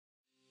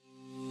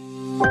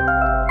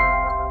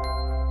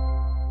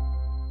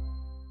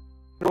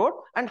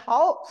And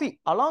how, see,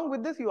 along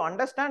with this, you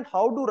understand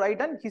how to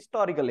write an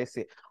historical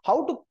essay,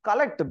 how to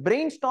collect,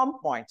 brainstorm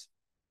points.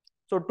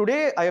 So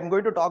today I am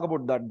going to talk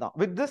about that now.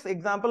 With this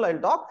example, I'll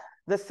talk.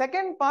 The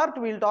second part,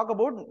 we'll talk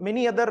about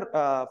many other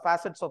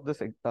facets of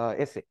this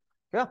essay.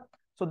 Yeah.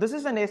 So this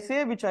is an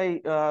essay which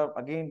I,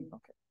 again,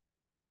 okay.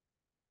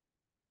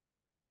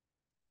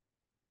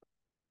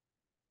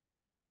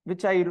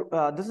 Which I,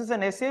 this is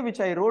an essay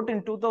which I wrote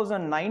in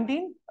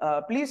 2019.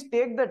 Please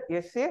take that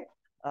essay,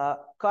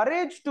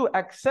 Courage to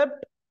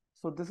Accept.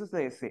 So this is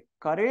the essay,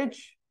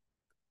 Courage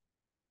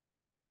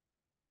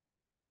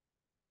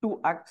to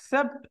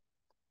Accept.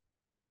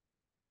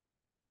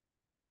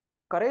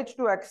 Courage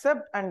to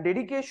accept and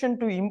dedication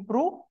to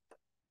improve.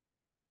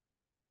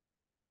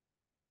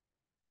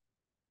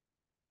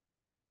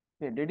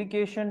 Okay,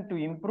 dedication to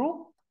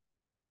improve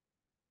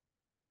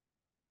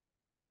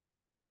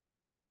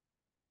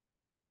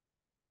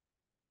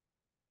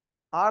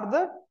are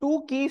the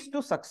two keys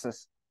to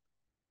success.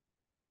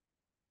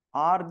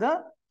 Are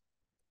the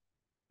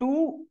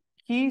two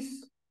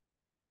keys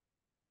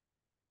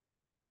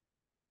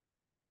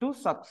to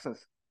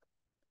success.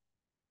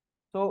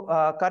 So,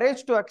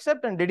 courage to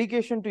accept and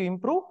dedication to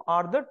improve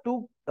are the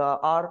two,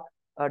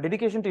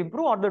 dedication to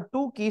improve are the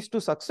two keys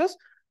to success.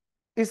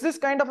 Is this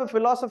kind of a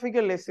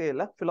philosophical essay?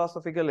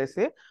 Philosophical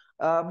essay.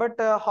 But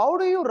how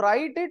do you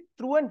write it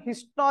through an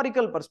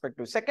historical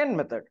perspective? Second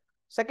method.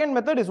 Second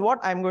method is what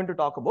I'm going to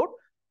talk about.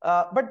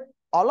 But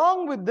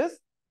along with this,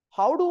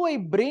 how do I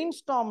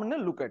brainstorm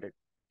and look at it?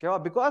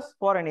 Okay, because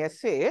for an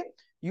essay,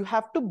 you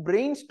have to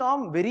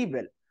brainstorm very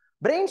well.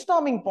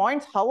 Brainstorming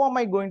points, how am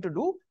I going to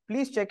do?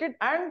 Please check it.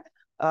 And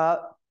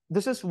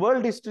this is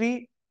world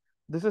history.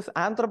 This is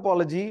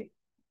anthropology.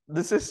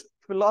 This is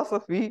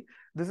philosophy.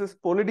 This is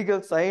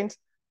political science.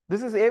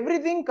 This is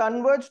everything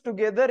converged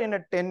together in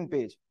a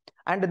 10-page.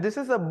 And this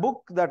is a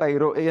book that I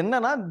wrote.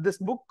 This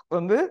book,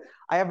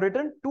 I have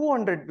written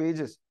 200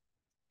 pages.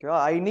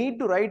 I need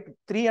to write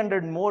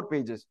 300 more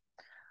pages.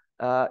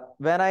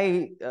 When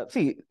I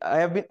see,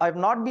 I've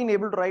not been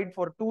able to write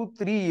for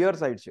 2-3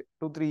 years. I'd say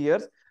 2-3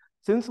 years.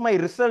 Since my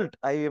result,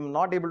 I am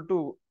not able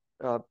to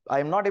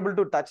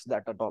touch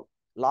that at all.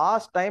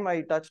 Last time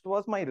I touched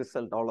was my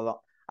result. All of that.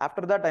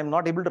 After that, I'm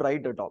not able to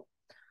write at all.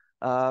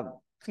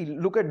 See,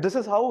 look at this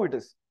is how it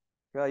is.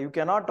 You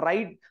cannot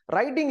write.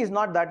 Writing is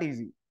not that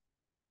easy.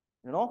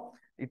 You know,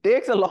 it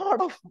takes a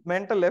lot of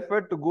mental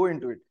effort to go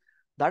into it.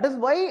 That is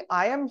why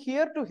I am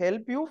here to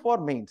help you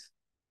for mains.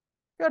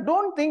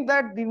 Don't think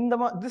that in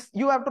this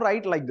you have to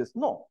write like this.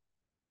 No,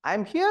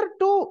 I'm here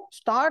to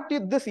start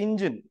with this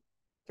engine.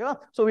 Okay?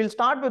 So we'll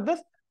start with this.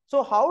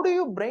 So how do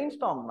you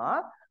brainstorm?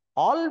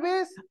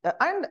 Always,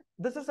 and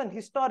this is an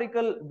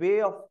historical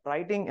way of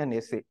writing an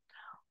essay.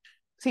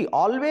 See,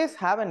 always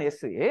have an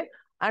essay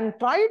and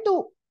try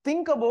to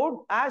think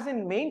about as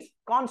in mains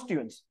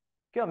constituents.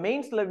 Okay,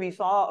 mains we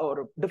saw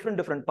or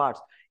different parts.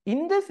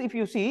 In this, if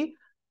you see,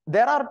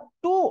 there are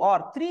 2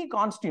 or 3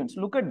 constituents.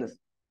 Look at this.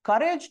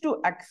 Courage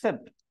to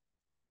accept.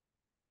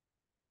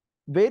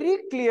 Very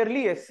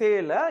clearly,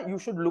 essay, you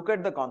should look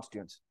at the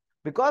constituents.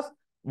 Because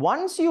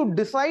once you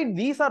decide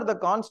these are the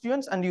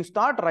constituents and you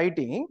start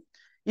writing,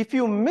 if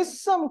you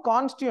miss some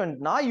constituent,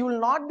 you will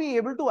not be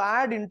able to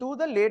add into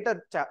the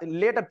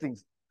later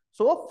things.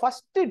 So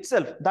first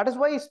itself, that is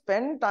why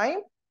spend time,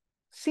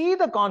 see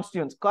the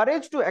constituents.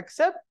 Courage to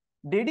accept,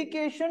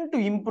 dedication to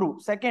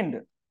improve.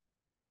 Second,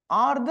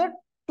 are the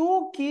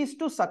 2 keys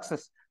to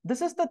success.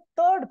 This is the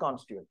third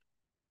constituent.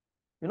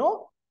 You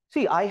know,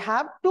 see, I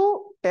have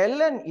to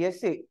tell an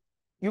essay.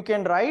 You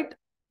can write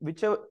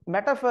whichever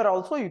metaphor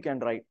also you can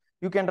write.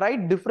 You can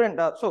write different.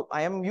 So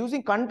I am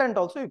using content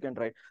also you can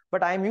write,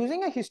 but I am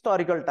using a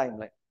historical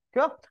timeline.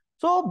 Okay?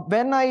 So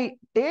when I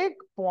take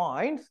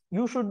points,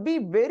 you should be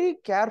very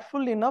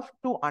careful enough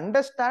to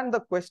understand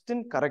the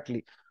question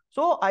correctly.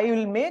 So I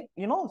will make,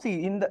 you know,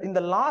 see in the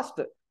last.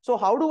 So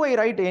how do I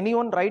write?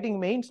 Anyone writing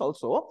mains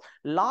also,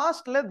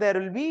 last there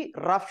will be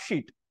rough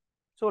sheet.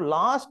 So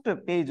last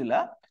page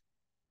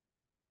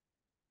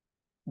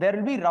there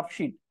will be rough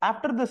sheet.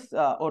 After this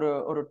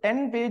or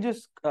 10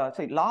 pages,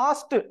 say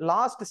last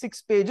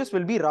 6 pages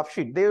will be rough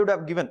sheet. They would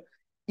have given.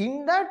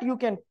 In that you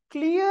can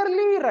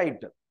clearly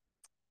write.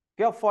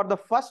 Okay, for the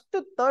first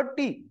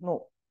 20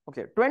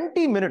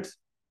 minutes.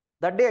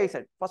 That day I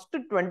said, first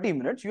 20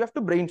 minutes, you have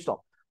to brainstorm.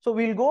 So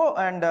we'll go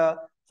and,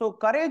 so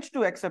courage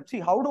to accept.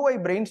 See, how do I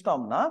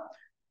brainstorm?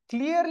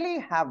 Clearly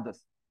have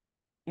this.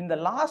 In the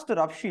last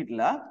rough sheet,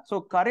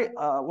 so courage,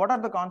 what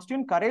are the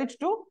constituents? Courage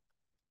to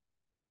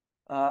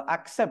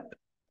accept.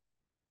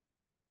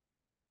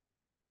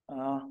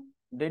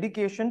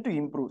 Dedication to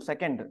improve.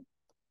 Second,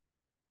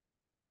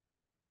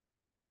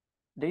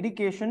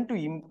 dedication to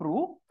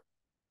improve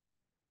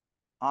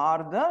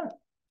are the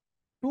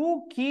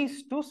 2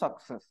 keys to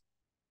success.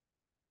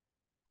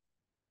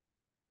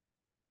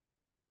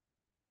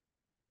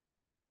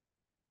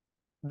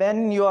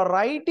 When you are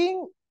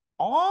writing,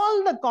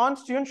 all the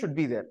constituents should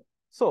be there.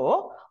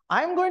 So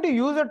I'm going to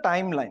use a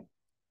timeline.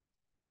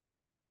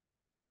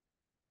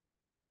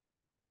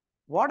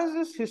 What is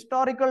this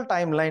historical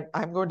timeline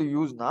I'm going to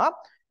use now?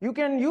 You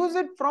can use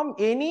it from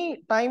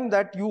any time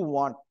that you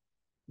want,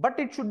 but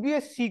it should be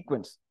a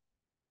sequence.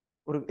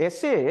 Or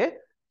essay,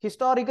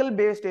 historical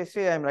based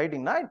essay I am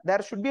writing,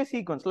 there should be a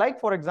sequence. Like,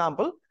 for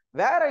example,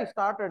 where I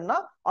started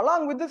now,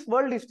 along with this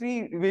world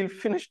history, we'll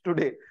finish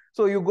today.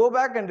 So you go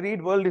back and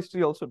read world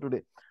history also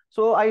today.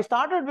 So I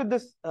started with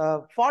this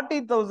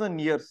 40,000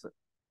 years.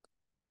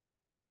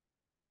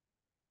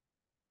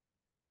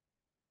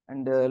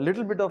 And a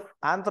little bit of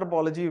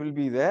anthropology will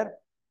be there.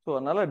 So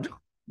another,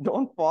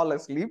 don't fall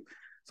asleep.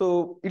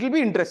 So it will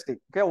be interesting.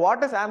 Okay,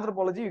 what is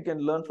anthropology? You can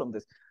learn from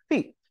this.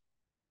 See,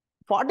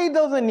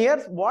 40,000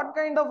 years, what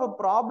kind of a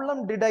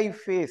problem did I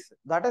face?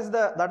 That is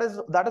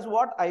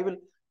what I will,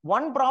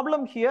 one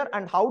problem here,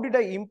 and how did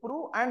I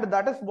improve? And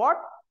that is what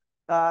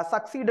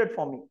succeeded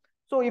for me.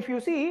 So if you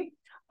see,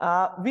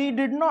 we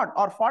did not,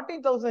 or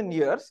 40,000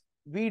 years,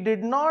 we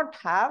did not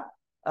have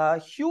a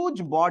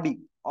huge body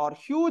or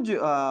huge,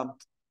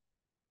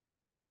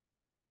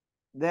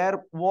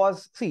 there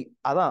was, see,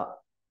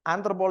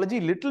 anthropology,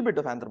 little bit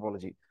of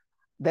anthropology.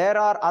 There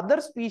are other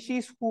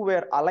species who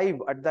were alive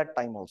at that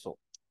time also.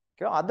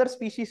 Okay, other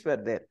species were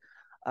there.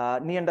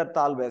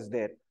 Neanderthal was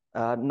there.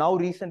 Now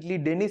recently,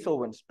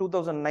 Denisovans,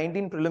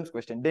 2019 prelims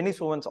question,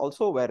 Denisovans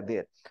also were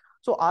there.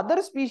 So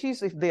other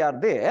species, if they are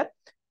there,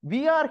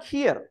 we are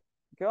here.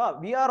 Okay,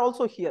 we are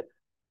also here.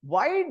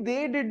 Why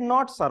they did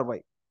not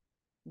survive?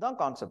 The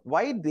concept.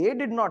 Why they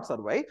did not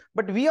survive,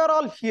 but we are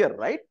all here,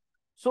 right?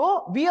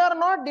 So we are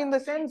not in the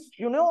sense,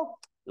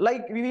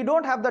 like we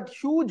don't have that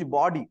huge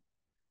body.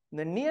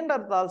 The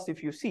Neanderthals,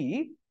 if you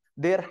see,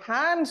 their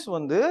hands,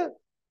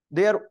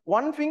 their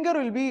one finger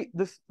will be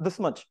this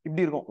much,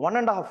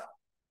 1.5.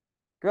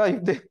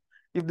 Okay,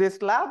 if they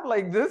slap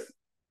like this,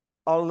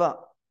 all the,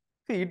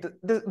 see,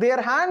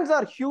 their hands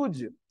are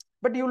huge.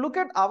 But you look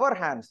at our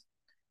hands,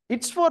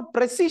 it's for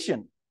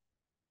precision.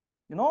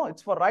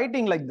 It's for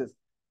writing like this.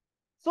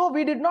 So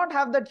we did not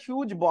have that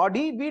huge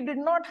body. We did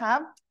not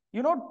have,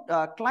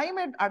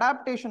 climate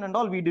adaptation and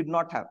all, we did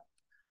not have.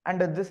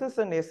 And this is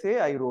an essay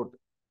I wrote.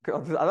 I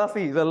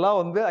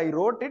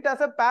wrote it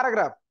as a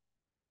paragraph.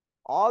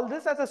 All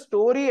this as a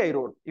story I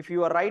wrote. If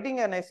you are writing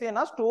an essay,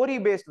 story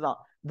based.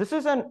 This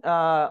is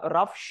a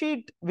rough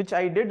sheet which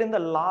I did in the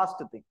last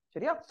thing.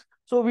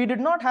 So we did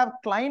not have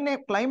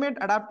climate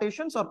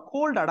adaptations or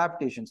cold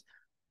adaptations.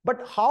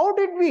 But how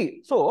did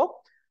we? So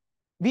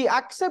we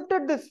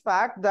accepted this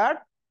fact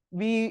that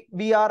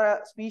we are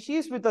a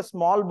species with a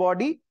small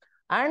body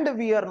and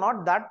we are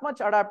not that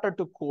much adapted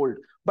to cold.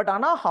 But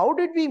Anna, how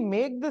did we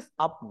make this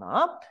up?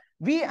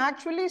 We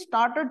actually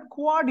started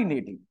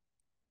coordinating,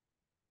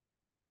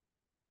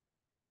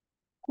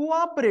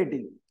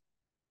 cooperating.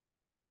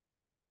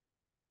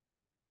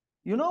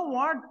 You know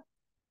what?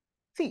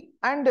 See,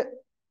 and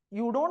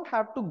you don't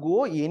have to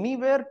go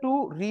anywhere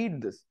to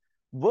read this.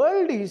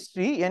 World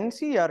history,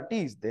 NCERT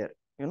is there.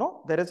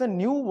 There is a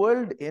new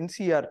world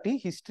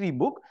NCERT history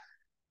book.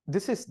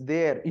 This is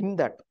there in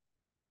that.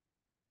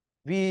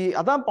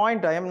 Other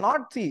point, I am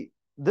not, see,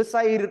 this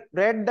I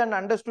read and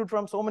understood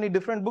from so many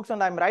different books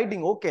and I'm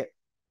writing, okay.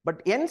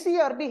 But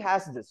NCERT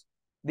has this.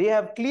 They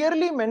have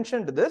clearly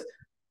mentioned this.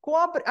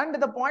 And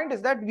the point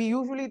is that we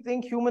usually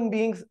think human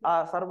beings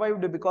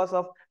survived because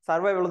of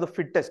survival of the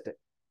fittest.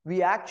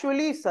 We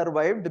actually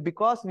survived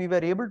because we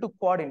were able to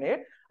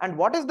coordinate. And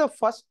what is the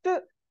first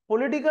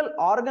political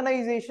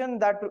organization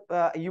that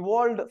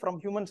evolved from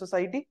human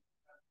society?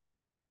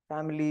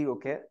 Family,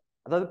 okay.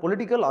 That's a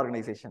political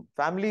organization.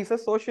 Family is a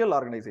social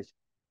organization.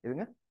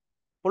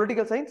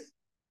 Political science?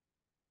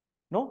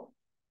 No.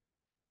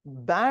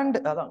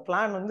 Band,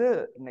 clan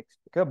next.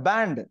 Okay,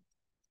 band.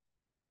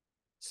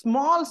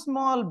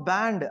 Small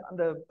band.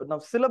 The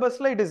syllabus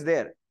it is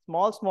there.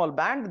 Small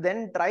band,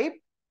 then tribe,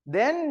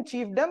 then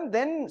chiefdom,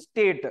 then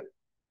state.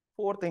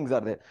 4 things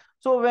are there.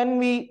 So when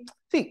we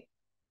see,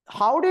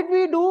 how did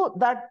we do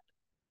that?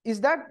 Is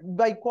that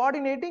by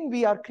coordinating,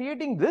 we are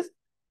creating this,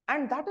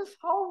 and that is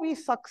how we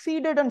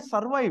succeeded and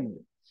survived.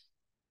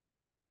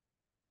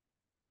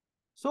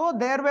 So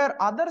there were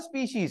other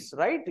species,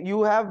 right?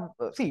 You have,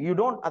 see, you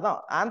don't,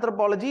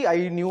 anthropology,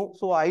 I knew.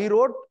 So I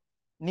wrote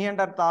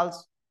Neanderthals.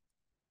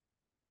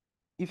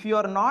 If you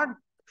are not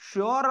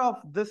sure of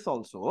this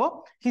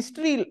also,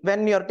 history,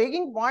 when you are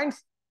taking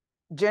points,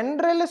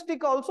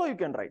 generalistic also you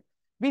can write.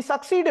 We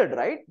succeeded,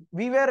 right?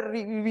 We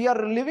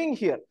are living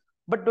here.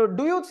 But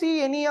do you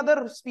see any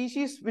other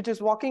species which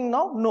is walking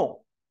now?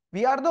 No.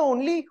 We are the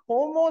only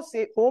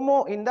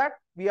homo in that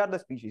we are the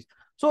species.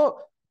 So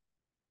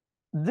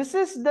this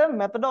is the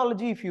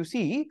methodology. If you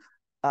see,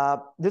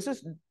 this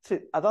is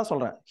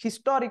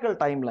historical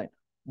timeline.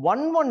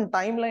 One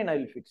timeline I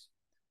will fix.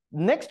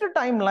 Next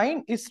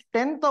timeline is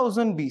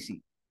 10,000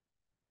 BC.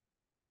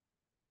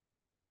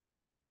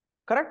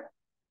 Correct?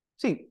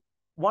 See,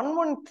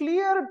 one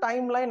clear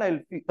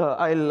timeline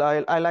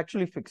I'll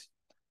actually fix.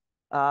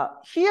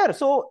 Here,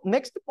 so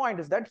next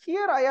point is that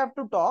here I have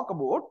to talk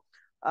about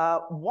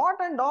what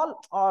and all,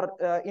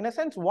 or in a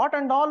sense, what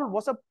and all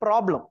was a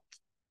problem.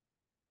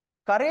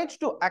 Courage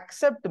to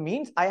accept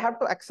means I have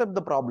to accept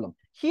the problem.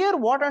 Here,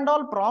 what and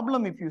all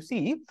problem, if you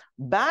see,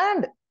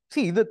 band,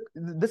 see,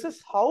 this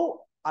is how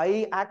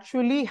I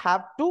actually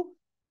have to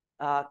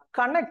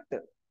connect.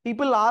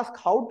 People ask,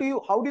 how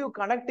do you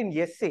connect in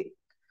essay?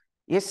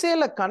 Essay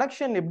la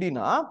connection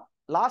ebdina,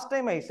 last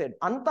time I said,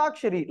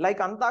 Antakshari, like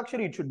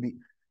Antakshari it should be.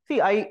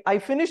 See, I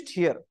finished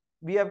here.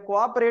 We have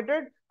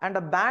cooperated and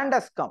a band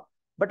has come.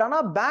 But on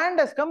a band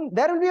has come,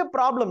 there will be a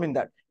problem in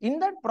that. In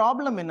that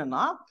problem,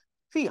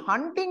 see,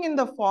 hunting in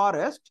the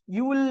forest,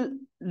 you will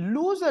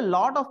lose a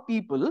lot of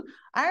people.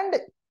 And,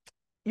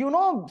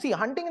 see,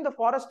 hunting in the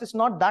forest is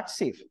not that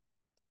safe.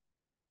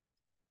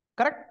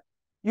 Correct?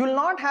 You will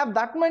not have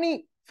that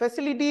many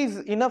facilities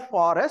in a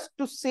forest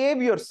to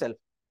save yourself.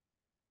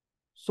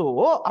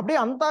 So, abde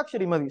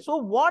Antakshari madi. So,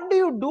 what do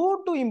you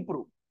do to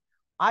improve?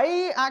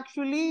 I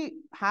actually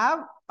have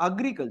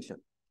agriculture.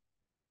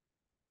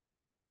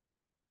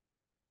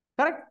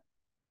 Correct?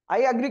 I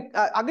agree.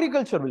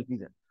 Agriculture will be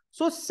there.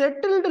 So,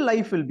 settled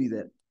life will be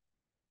there.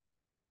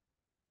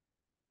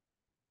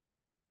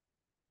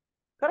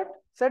 Correct?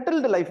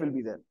 Settled life will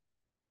be there.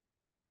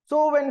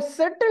 So, when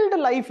settled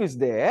life is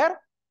there,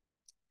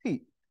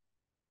 see,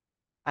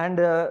 and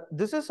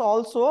this is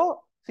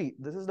also, see,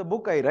 this is the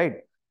book I write.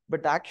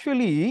 But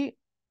actually,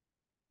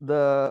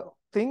 the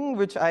thing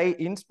which I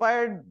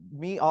inspired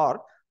me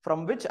or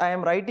from which I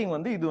am writing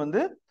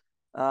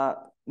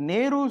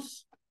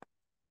Nehru's,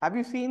 have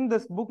you seen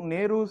this book,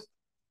 Nehru's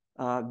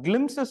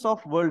Glimpses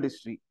of World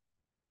History?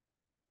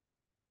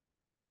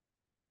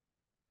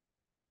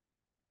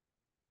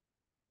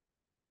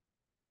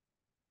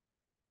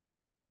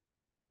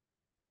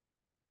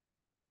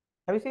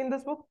 Have you seen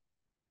this book?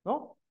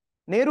 No?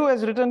 Nehru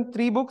has written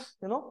 3 books,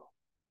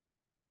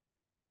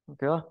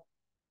 Okay.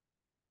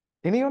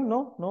 Anyone?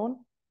 No? No one?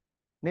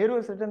 Nehru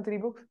has written 3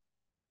 books.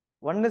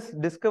 One is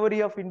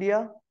Discovery of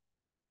India.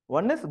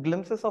 One is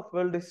Glimpses of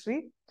World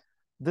History.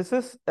 This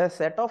is a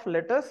set of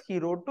letters he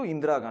wrote to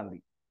Indira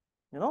Gandhi.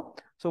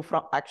 So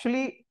from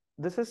actually,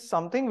 this is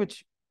something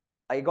which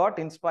I got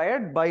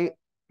inspired by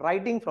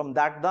writing from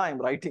that. I'm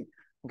writing.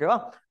 Okay.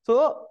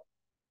 So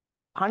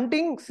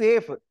hunting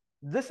safe.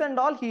 This and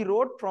all he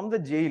wrote from the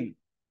jail.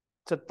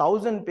 It's a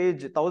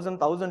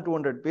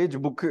 1,200 page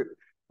book.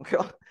 Okay.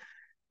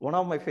 One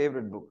of my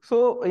favorite books.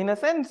 So in a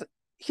sense,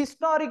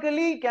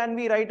 historically, can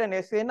we write an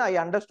essay? And I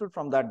understood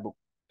from that book.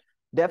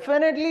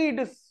 Definitely it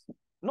is,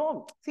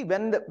 no, see,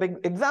 when the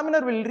examiner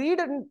will read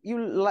and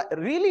you'll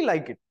really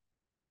like it.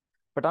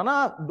 But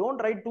Anna,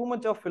 don't write too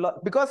much of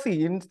philosophy. Because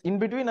see, in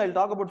between I'll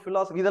talk about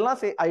philosophy.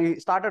 Say I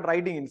started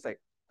writing inside.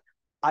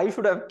 I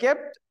should have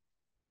kept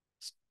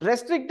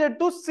restricted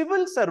to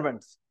civil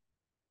servants.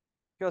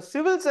 Your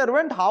civil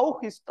servant, how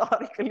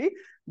historically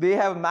they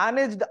have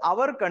managed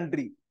our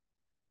country.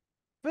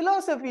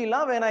 Philosophy,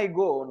 when I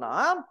go,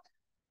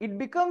 it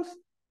becomes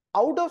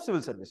out of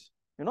civil service.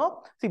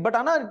 See, but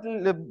Anna,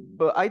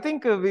 I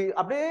think we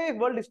update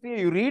world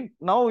history, you read,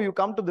 now you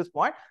come to this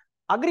point.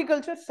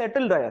 Agriculture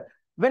settled there.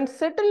 When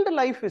settled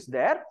life is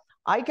there,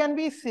 I can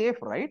be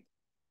safe, right?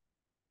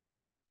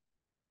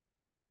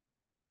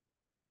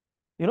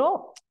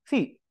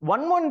 See,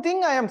 one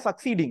thing I am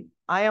succeeding.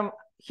 I am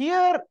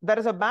here, there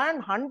is a ban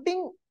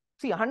hunting.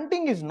 See,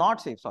 hunting is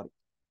not safe, sorry.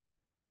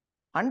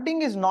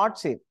 Hunting is not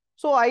safe.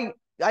 So I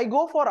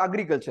go for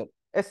agriculture,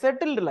 a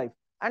settled life,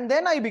 and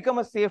then I become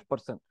a safe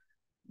person.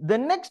 The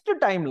next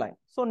timeline.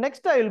 So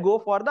next I will go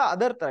for the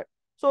other type.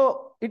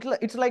 So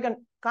it's like a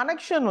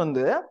connection on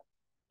the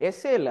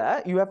essay,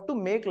 you have to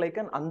make like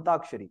an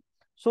Antakshari.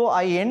 So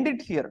I end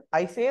it here.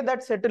 I say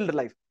that settled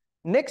life.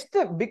 Next,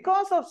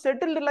 because of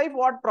settled life,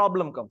 what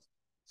problem comes?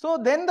 So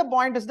then the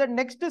point is that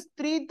next is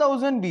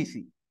 3000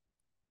 BC.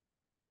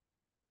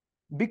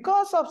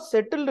 Because of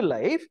settled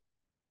life,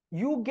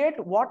 you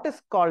get what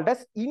is called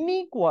as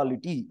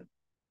inequality.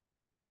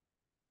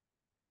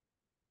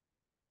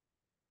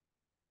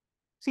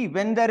 See,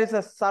 when there is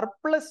a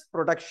surplus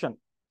production,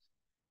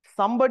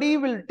 somebody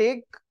will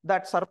take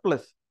that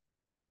surplus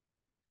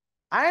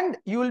and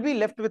you will be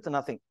left with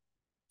nothing.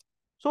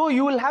 So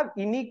you will have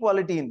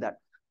inequality in that.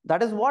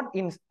 That is what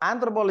in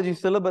anthropology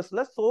syllabus,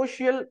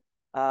 social,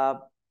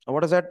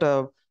 what is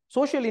that?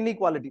 Social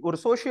inequality or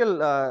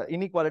social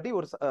inequality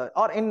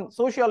or in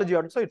sociology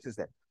also it is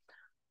there.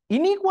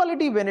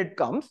 Inequality when it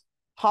comes,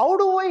 how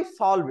do I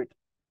solve it?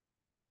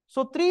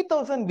 So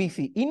 3000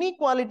 BC,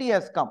 inequality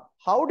has come.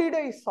 How did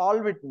I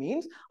solve it?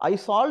 Means I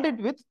solved it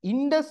with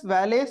Indus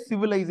Valley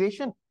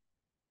civilization.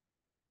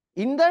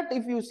 In that,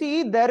 if you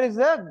see, there is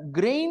a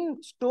grain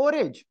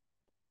storage.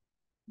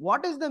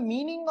 What is the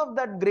meaning of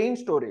that grain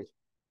storage?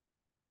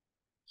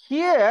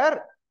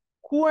 Here,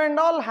 who and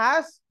all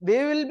has,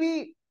 they will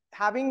be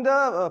having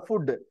the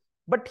food.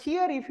 But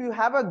here, if you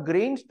have a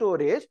grain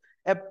storage,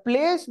 a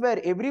place where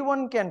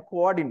everyone can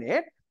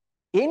coordinate,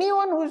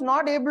 anyone who is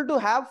not able to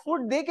have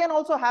food, they can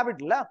also have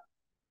it.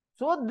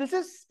 So this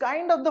is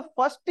kind of the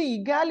first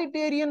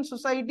egalitarian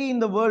society in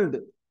the world.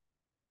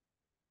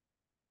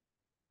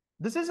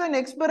 This is an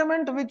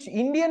experiment which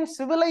Indian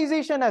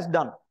civilization has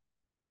done.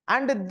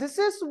 And this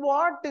is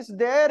what is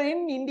there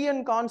in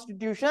Indian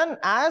Constitution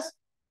as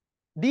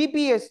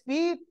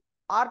DPSP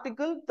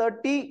Article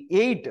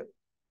 38.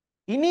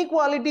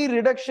 Inequality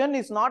reduction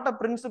is not a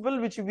principle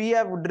which we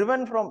have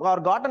driven from or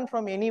gotten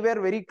from anywhere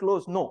very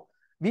close. No,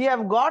 we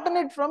have gotten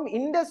it from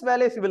Indus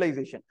Valley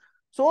civilization.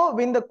 So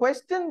when the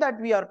question that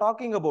we are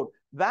talking about,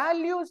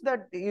 values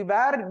that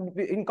where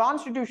in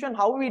constitution,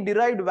 how we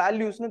derived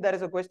values, there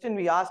is a question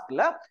we asked.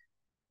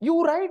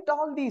 You write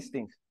all these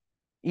things.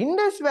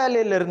 Indus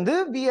Valley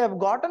we have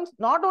gotten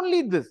not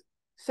only this,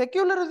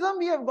 secularism,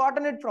 we have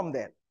gotten it from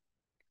there.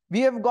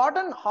 We have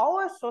gotten how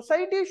a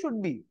society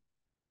should be.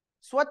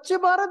 Swachh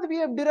Bharat, we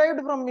have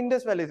derived from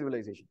Indus Valley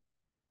civilization.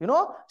 You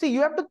know, see,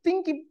 you have to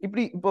think,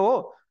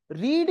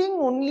 reading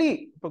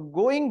only,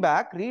 going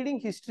back, reading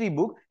history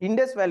book,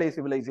 Indus Valley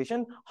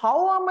civilization,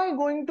 how am I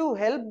going to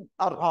help,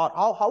 or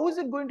how is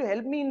it going to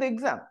help me in the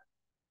exam?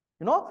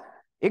 You know,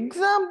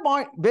 exam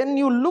point, when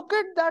you look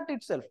at that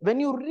itself, when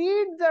you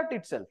read that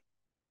itself,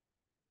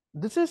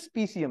 this is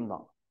PCM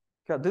now.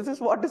 This is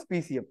what is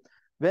PCM.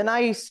 When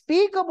I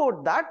speak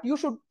about that, you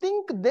should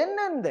think then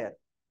and there,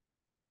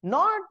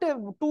 not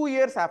 2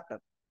 years after.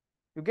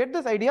 You get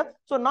this idea?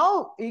 So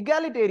now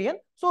egalitarian.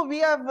 So we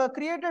have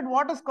created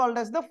what is called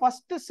as the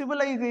first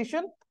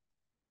civilization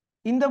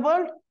in the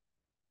world.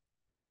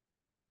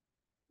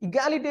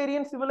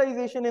 Egalitarian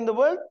civilization in the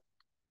world.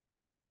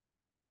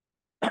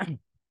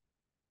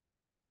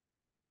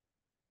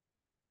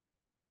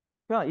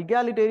 Yeah,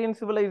 egalitarian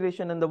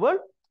civilization in the world.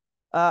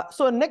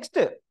 So next,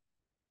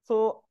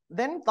 so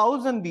then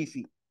 1000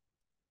 BC.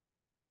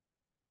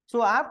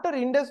 So after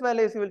Indus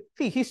Valley civilization,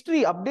 see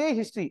history, update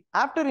history.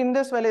 After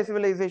Indus Valley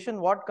civilization,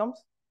 what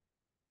comes?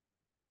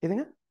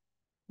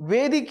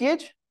 Vedic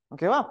age.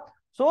 Okay, wow.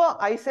 So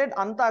I said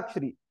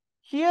Antakshari.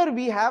 Here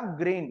we have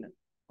grain.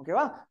 Okay,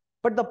 wow.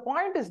 But the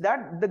point is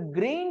that the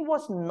grain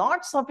was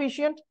not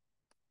sufficient.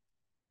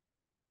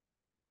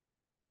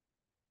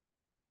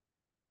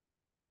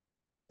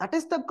 That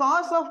is the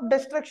cause of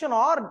destruction.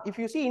 Or if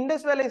you see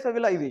Indus Valley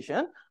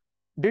civilization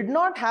did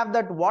not have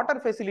that water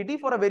facility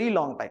for a very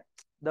long time.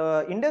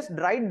 The Indus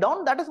dried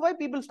down. That is why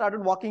people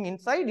started walking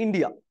inside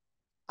India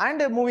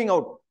and moving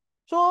out.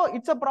 So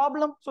it's a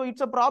problem. So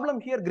it's a problem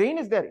here. Grain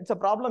is there. It's a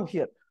problem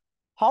here.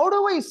 How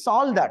do I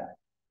solve that?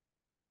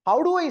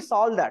 How do I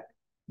solve that?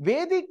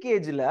 Vedic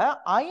age la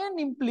iron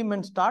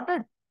implement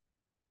started.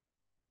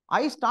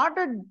 I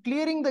started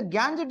clearing the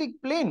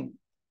Gangetic plain.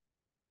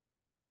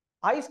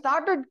 I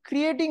started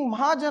creating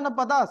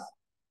Mahajanapadas.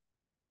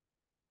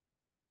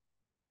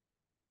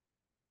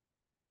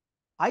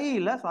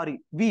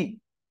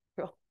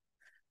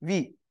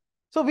 We.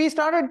 So we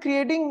started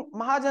creating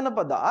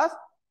Mahajanapadas,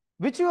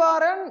 which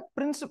are an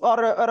principle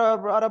or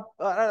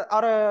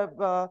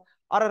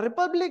a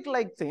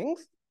republic-like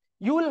things.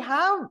 You will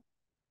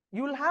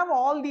have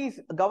all these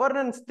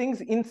governance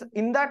things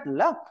in that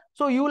law.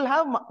 So you will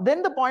have.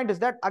 Then the point is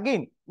that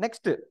again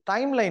next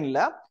timeline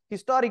law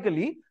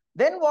historically.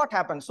 Then what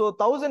happens? So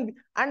 1000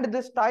 and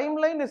this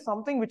timeline is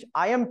something which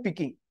I am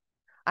picking.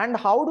 And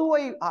how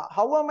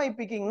am I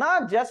picking?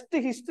 Not just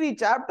history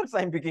chapters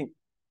I am picking.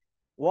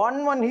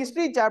 One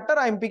history chapter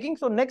I am picking.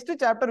 So next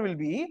chapter will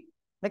be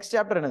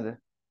another.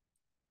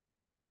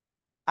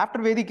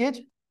 After Vedic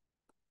age.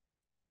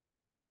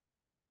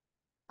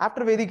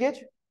 After Vedic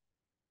age,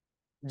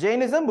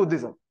 Jainism,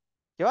 Buddhism.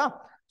 Okay,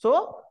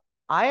 so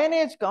Iron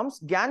Age comes,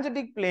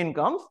 Gangetic plain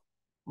comes,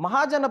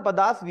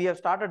 Mahajanapadas we have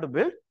started to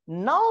build.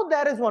 Now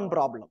there is one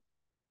problem.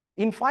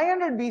 In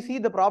 500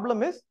 BC, the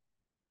problem is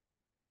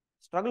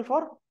struggle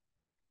for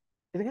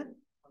the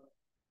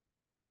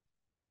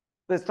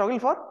struggle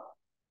for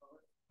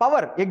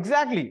power.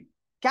 Exactly.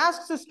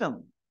 Caste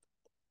system.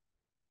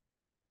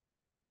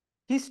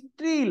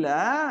 History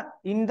la,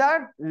 in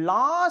that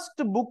last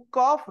book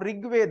of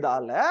Rig Veda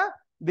la,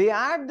 they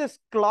add this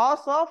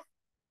clause of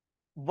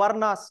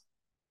Varnas.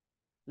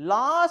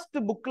 Last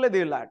book la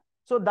they will add.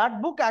 So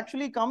that book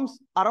actually comes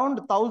around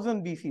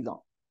 1000 BC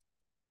now.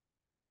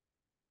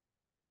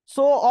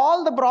 So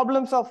all the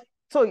problems of,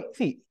 so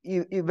see,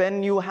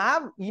 when you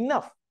have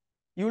enough,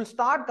 you will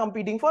start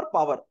competing for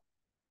power.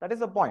 That is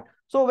the point.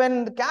 So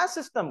when the caste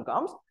system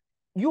comes,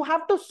 you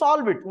have to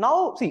solve it.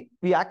 Now, see,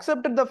 we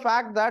accepted the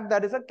fact that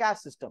there is a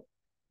caste system,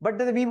 but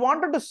we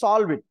wanted to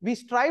solve it. We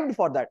strived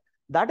for that.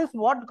 That is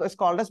what is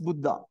called as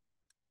Buddha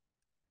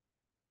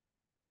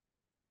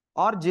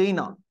or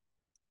Jaina.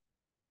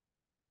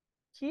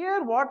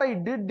 Here, what I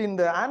did in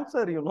the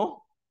answer,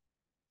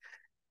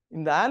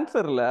 in the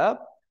answer lab,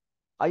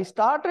 I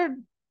started,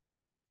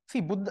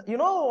 see, Buddha,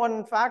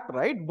 one fact,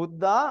 right?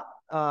 Buddha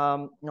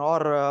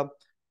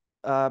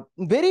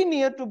very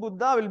near to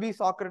Buddha will be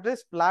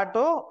Socrates,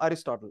 Plato,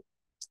 Aristotle.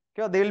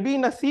 Okay, they will be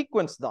in a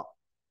sequence now.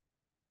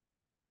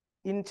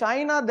 In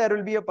China, there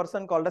will be a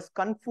person called as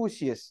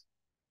Confucius.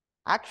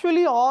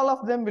 Actually, all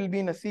of them will be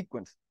in a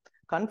sequence.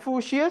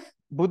 Confucius,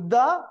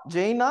 Buddha,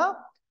 Jaina,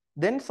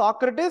 then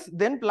Socrates,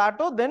 then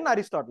Plato, then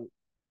Aristotle.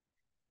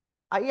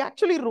 I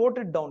actually wrote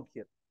it down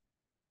here.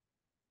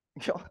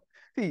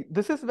 See,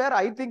 this is where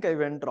I think I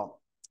went wrong.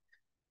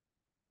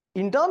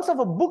 In terms of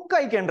a book,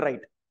 I can write.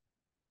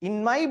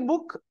 In my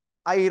book,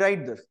 I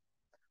write this.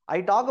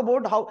 I talk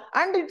about how,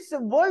 and it's a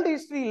world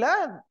history.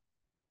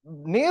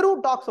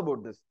 Nehru talks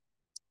about this.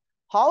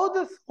 how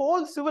this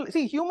whole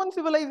human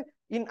civilization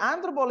in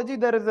anthropology,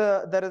 there is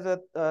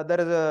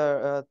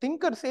a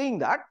thinker saying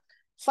that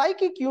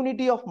psychic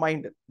unity of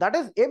mind. That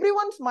is,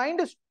 everyone's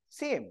mind is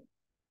same.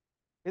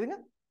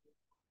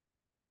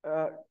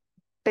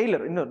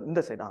 Taylor in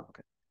the side.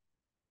 Okay.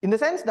 In the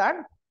sense that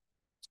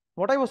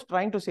what I was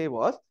trying to say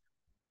was,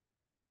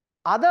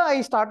 other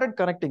I started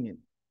connecting in.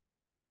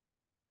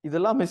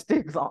 Idella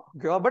mistakes.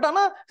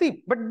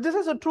 But this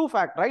is a true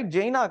fact, right?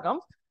 Jaina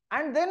comes,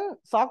 and then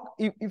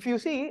if you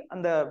see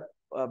on the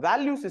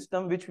value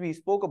system which we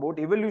spoke about,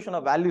 evolution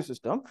of value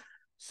system,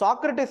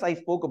 Socrates I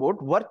spoke about,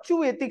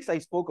 virtue ethics I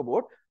spoke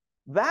about.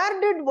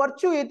 Where did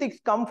virtue ethics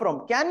come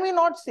from? Can we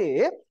not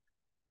say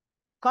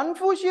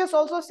Confucius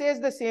also says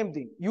the same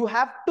thing? You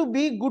have to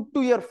be good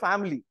to your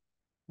family,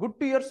 good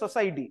to your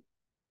society.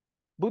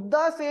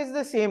 Buddha says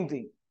the same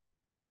thing.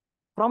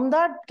 From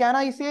that, can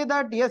I say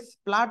that yes,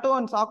 Plato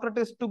and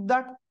Socrates took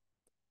that?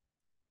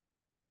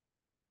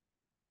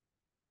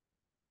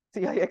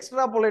 See, I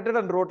extrapolated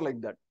and wrote like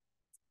that.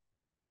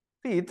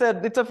 See, it's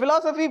a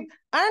philosophy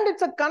and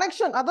it's a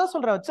connection.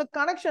 It's a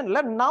connection.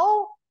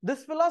 Now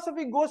this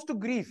philosophy goes to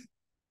Greece.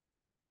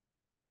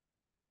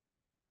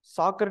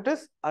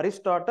 Socrates,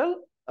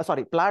 Aristotle,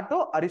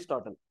 Plato,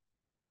 Aristotle.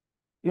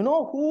 You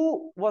know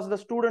who was the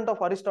student of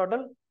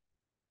Aristotle?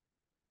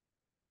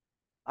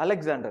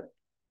 Alexander.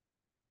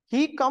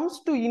 He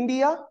comes to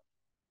India.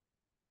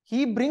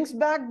 He brings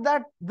back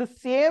the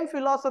same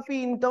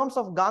philosophy in terms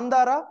of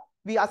Gandhara.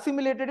 We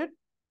assimilated it.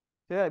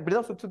 Yeah,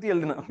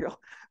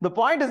 the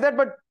point is that,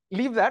 but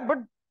leave that. But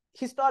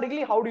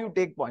historically, how do you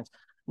take points?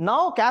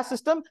 Now, caste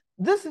system,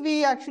 this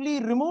we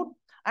actually removed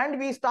and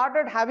we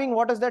started having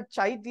what is that,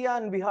 Chaitya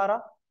and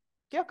Vihara.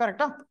 Yeah,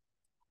 correct? Huh?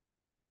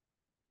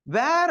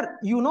 Where,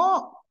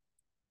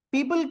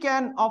 people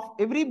can, of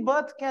every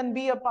birth can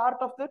be a part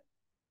of it.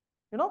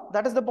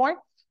 That is the point.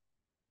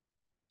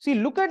 See,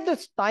 look at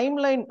this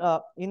timeline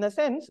in a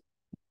sense.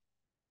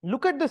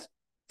 Look at this.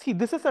 See,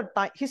 this is a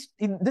time.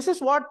 This is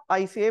what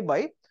I say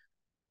by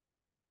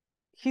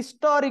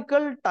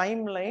historical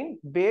timeline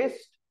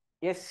based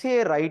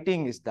essay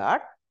writing is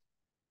that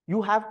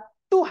you have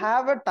to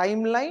have a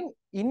timeline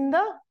in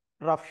the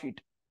rough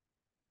sheet.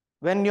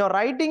 When you're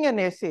writing an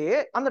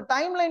essay, and the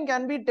timeline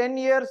can be 10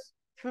 years,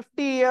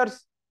 50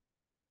 years.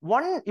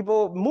 One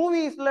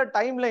movie is a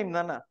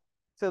timeline.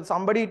 So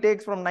somebody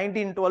takes from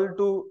 1912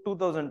 to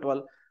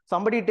 2012.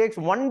 Somebody takes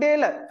one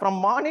day from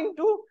morning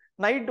to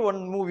night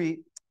one movie.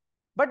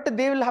 But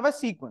they will have a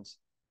sequence.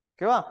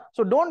 Okay,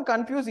 so don't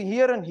confuse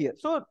here and here.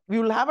 So we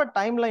will have a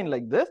timeline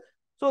like this.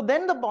 So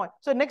then the point.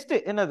 So next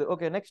another.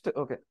 Okay, next.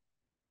 Okay.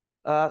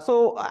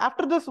 So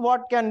after this,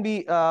 what can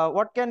be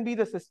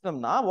the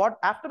system now?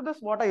 After this,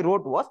 what I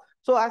wrote was,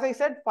 so as I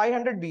said,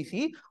 500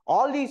 BC,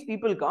 all these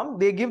people come,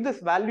 they give this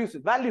value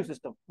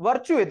system,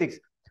 virtue ethics.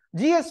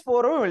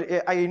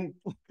 GS4 I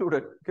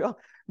included. Okay?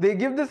 They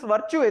give this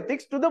virtue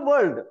ethics to the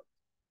world.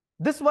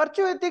 This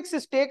virtue ethics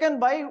is taken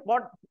by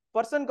what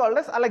person called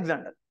as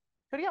Alexander.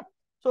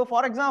 So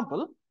for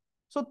example,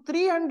 so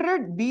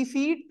 300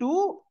 BC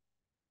to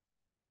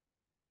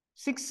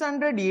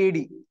 600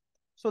 AD.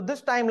 So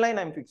this timeline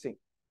I'm fixing.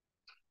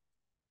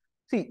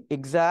 See,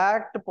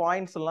 exact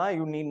points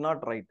you need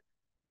not write.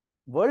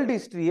 World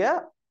history,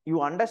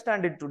 you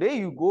understand it today,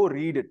 you go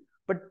read it.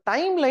 But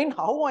timeline,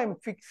 how I'm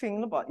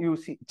fixing, you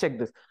see, check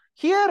this.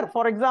 Here,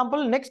 for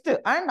example, next,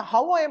 and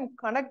how I am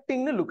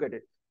connecting, look at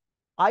it.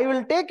 I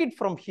will take it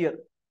from here.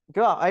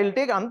 Okay, I will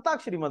take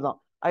Antakshari Maza.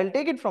 I will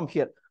take it from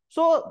here.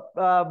 So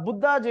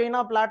Buddha,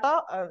 Jaina,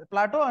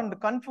 Plato, and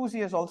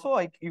Confucius also,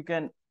 you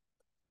can.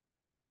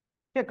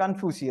 Here,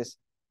 Confucius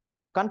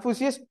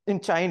in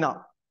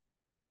China,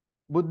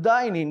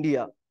 Buddha in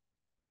India,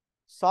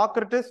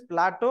 Socrates,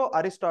 Plato,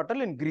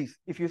 Aristotle in Greece.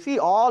 If you see,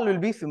 all will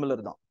be similar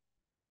now.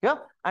 Yeah,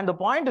 and the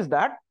point is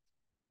that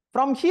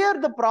from here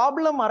the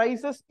problem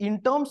arises in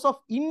terms of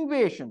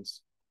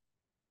invasions.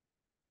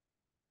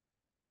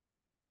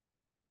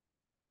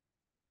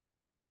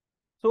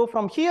 So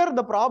from here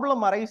the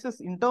problem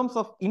arises in terms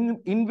of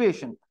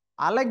invasion.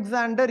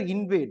 Alexander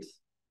invades.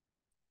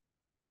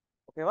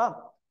 Okay,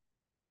 wow.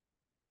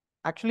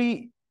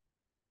 Actually,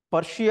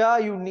 Persia,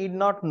 you need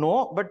not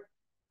know, but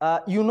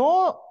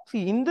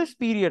see, in this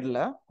period,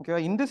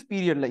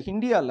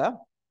 India,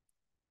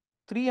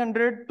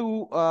 300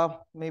 to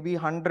maybe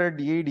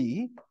 100 AD,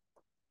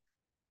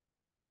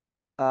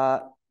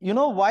 you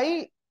know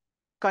why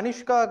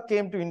Kanishka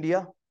came to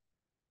India?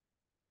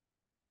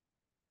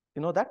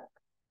 You know that?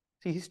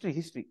 See,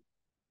 history.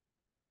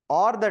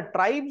 Or the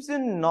tribes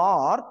in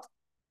North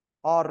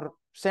or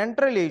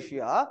Central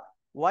Asia,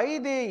 why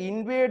they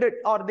invaded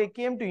or they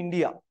came to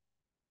India?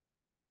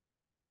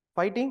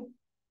 Fighting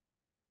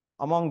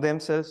among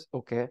themselves,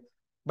 okay.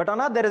 But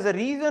Anna, there is a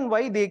reason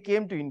why they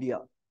came to India.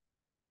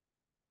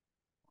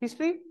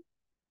 History?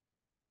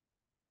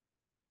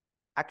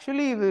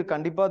 Actually,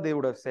 Kandipa, they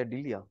would have said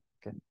India.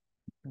 Okay.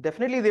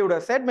 Definitely they would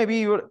have said, maybe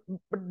you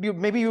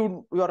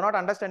are not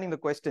understanding the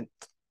question.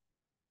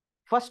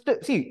 First,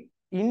 see,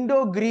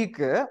 Indo-Greek,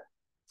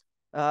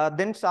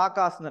 then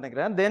Shakas,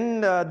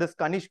 then this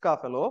Kanishka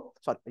fellow,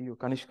 sorry, you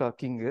Kanishka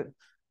king,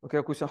 okay,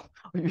 Kusha,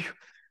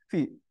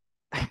 see,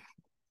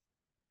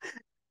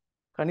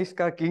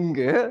 Kanishka king,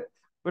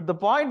 but the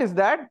point is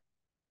that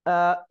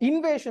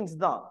invasions,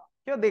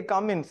 here they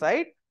come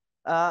inside,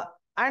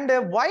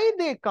 and why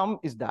they come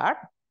is that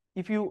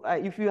if you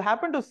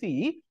happen to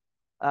see,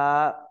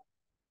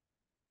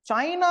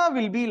 China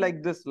will be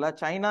like this,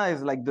 China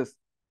is like this,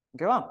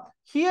 okay,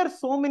 here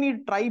so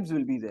many tribes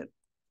will be there.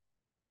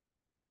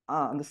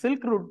 The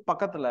Silk Route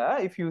pakatla,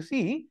 if you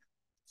see,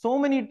 so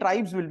many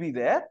tribes will be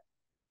there.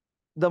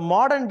 The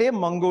modern day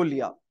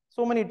Mongolia,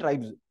 so many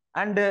tribes.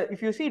 And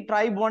if you see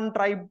tribe 1,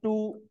 tribe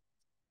 2,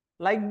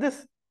 like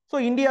this, so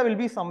India will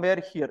be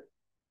somewhere here.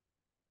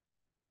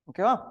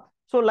 Okay,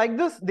 so like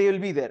this, they will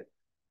be there.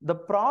 The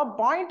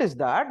point is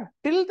that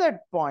till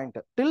that point,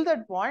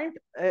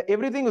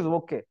 everything is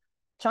okay.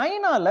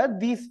 China,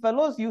 these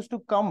fellows used to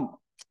come,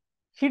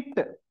 hit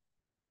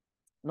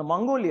the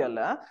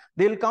Mongolia,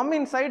 they'll come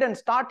inside and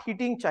start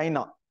hitting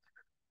China.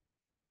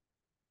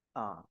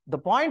 The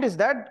point is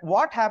that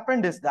what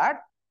happened is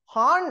that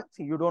Han,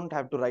 see, you don't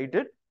have to write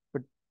it,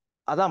 but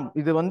Adam,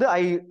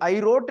 I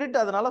wrote it,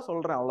 adhanala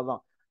solren avladhan.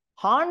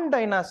 Han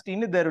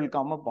dynasty, there will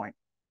come a point.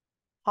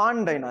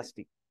 Han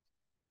dynasty.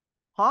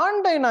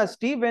 Han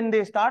dynasty, when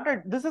they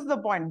started, this is the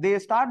point, they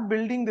start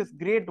building this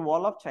great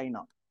wall of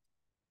China.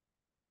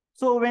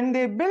 So when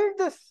they built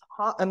this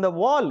and the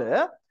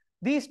wall,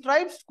 these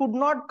tribes could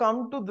not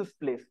come to this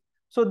place.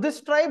 So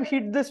this tribe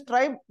hit this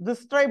tribe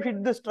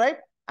hit this tribe,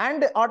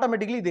 and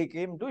automatically they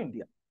came to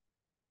India.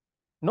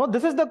 No,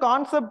 this is the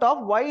concept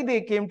of why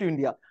they came to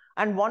India.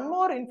 And one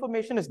more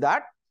information is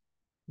that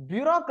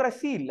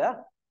bureaucracy,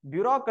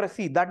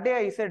 that day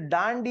I said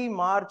Dandy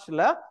March,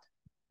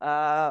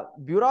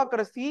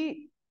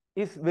 bureaucracy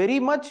is very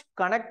much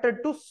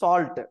connected to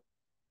salt.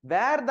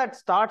 Where that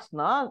starts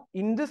now,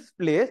 in this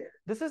place,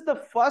 this is the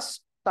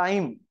first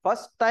time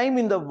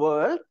in the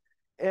world,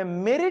 a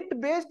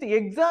merit-based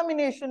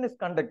examination is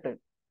conducted.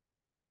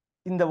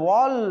 In the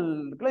wall,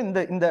 in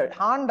the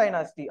Han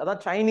dynasty, the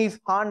Chinese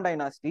Han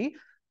dynasty,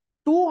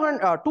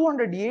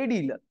 200 AD,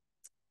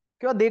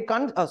 they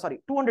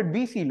 200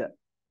 BC,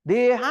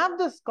 they have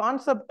this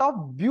concept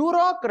of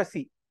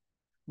bureaucracy,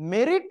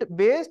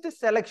 merit-based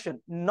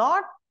selection,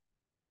 not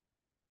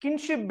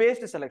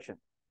kinship-based selection.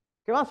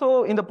 Okay,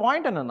 so in the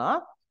point,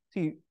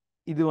 see,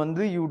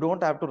 you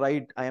don't have to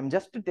write. I am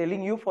just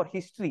telling you for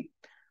history.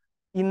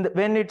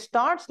 When it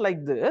starts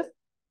like this,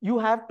 you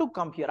have to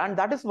come here, and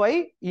that is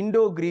why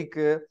Indo-Greek,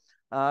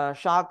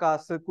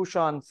 Shakas,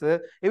 Kushans,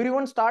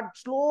 everyone start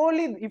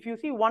slowly. If you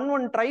see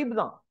one tribe,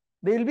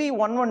 there will be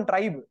one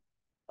tribe.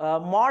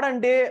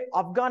 Modern day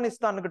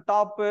Afghanistan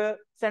top,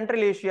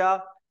 Central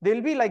Asia, they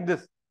will be like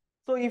this.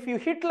 So if you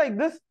hit like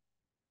this,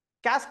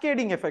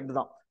 cascading effect.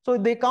 So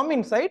they come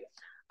inside,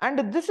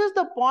 and this is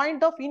the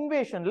point of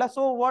invasion.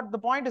 So what the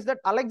point is that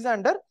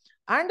Alexander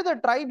and the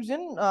tribes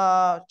in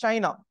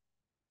China.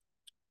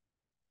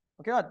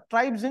 Okay,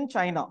 tribes in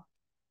China.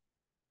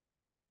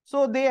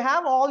 So they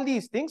have all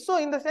these things. So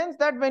in the sense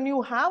that when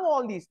you have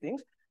all these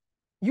things,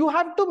 you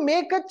have to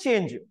make a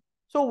change.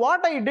 So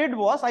what I did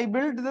was I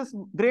built this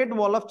Great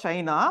Wall of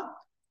China.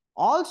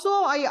 Also,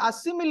 I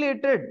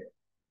assimilated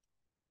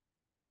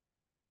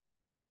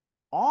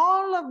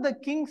all of the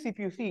kings, if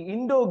you see,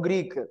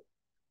 Indo-Greek,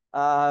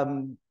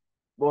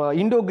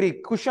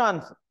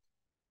 Kushans,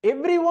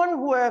 everyone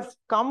who has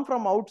come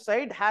from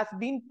outside has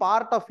been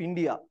part of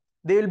India.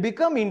 They will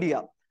become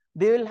India.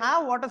 They will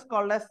have what is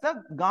called as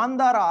the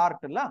Gandhara art.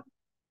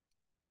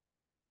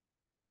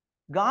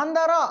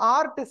 Gandhara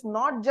art is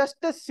not just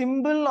a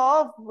symbol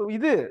of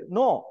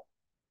no.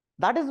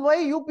 That is why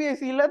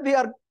UPSC, they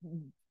are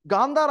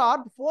Gandhara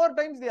art 4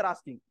 times they are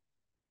asking.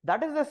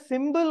 That is a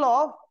symbol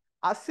of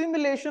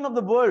assimilation of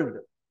the world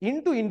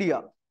into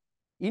India.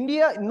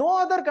 India, no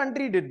other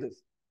country did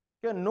this.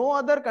 Okay, no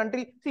other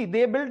country. See,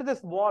 they built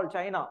this wall,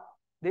 China.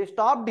 They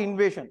stopped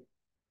invasion.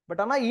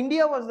 But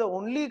India was the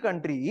only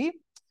country,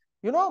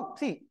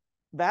 see,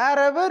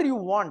 wherever you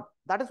want,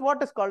 that is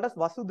what is called as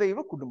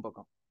Vasudhaiva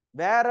Kudumbakam.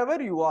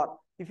 Wherever you are,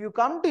 if you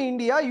come to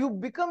India, you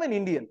become an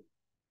Indian.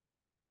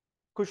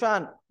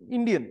 Kushan,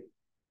 Indian.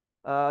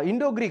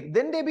 Indo-Greek,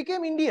 then they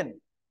became Indian.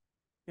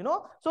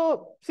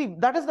 So see,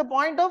 that is the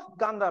point of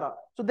Gandhara.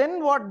 So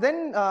then what?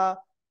 Then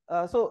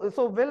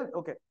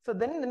okay. So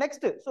then the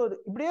next. So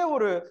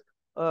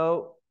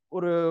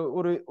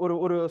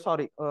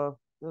sorry.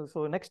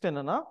 So next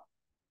so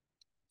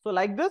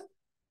like this.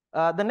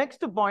 The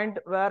next point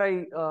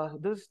where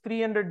this is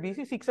 300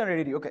 BC, 600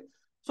 AD. Okay.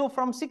 So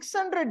from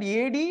 600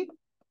 AD,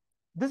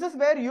 this is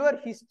where your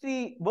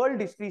history,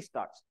 world history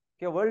starts.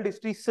 Okay, world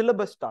history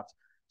syllabus starts.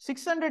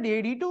 600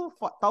 AD to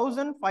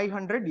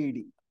 1500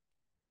 AD.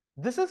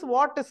 This is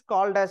what is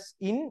called as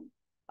in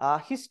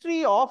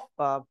history of,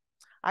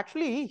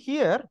 actually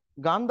here,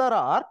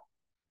 Gandhara,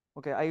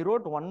 okay, I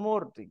wrote one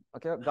more thing.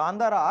 Okay,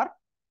 Gandhara,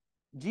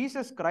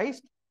 Jesus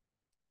Christ,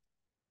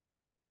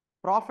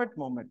 Prophet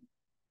Muhammad.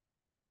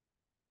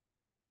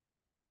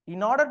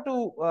 in order to,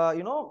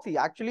 see,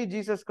 actually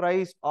Jesus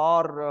Christ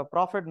or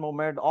Prophet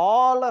Muhammad,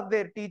 all of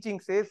their teaching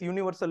says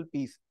universal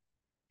peace.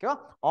 Okay?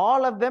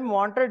 All of them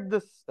wanted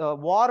this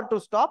war to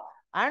stop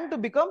and to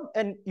become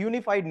a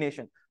unified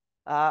nation.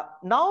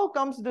 Now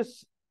comes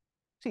this,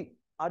 see,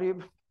 are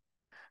you,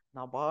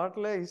 now part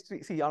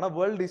history, see, on a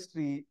world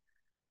history,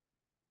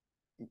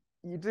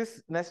 it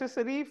is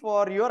necessary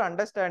for your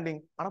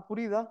understanding. Ana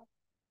purida?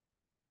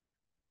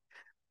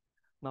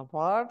 Na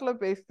paatla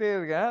பேசிட்டே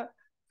இருக்கேன்.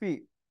 See,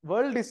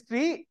 world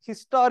history,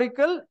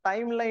 historical,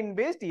 timeline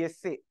based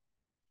essay.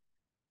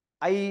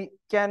 I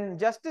can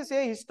just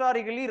say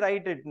historically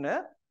write it.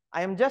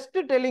 I am just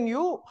telling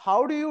you how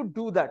do you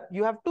do that.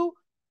 You have to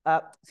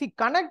see,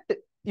 connect.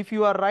 If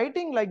you are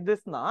writing like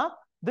this,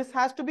 this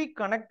has to be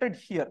connected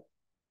here.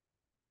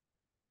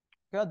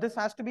 Yeah, this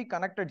has to be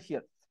connected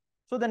here.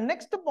 So the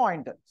next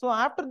point, so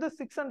after the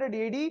 600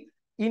 AD,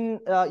 in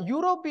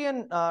European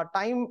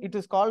time, it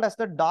is called as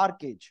the Dark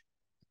Age.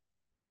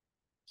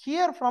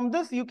 Here from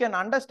this, you can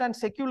understand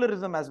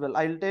secularism as well.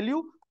 I'll tell you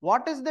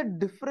what is the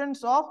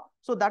difference of,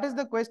 so that is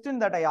the question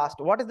that I asked.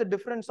 What is the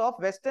difference of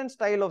Western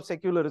style of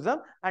secularism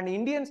and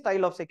Indian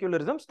style of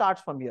secularism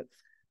starts from here.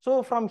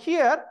 So from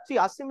here, see,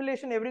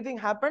 assimilation, everything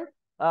happened.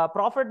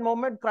 Prophet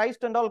Muhammad,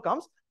 Christ and all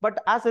comes. But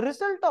as a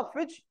result of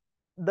which,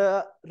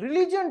 the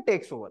religion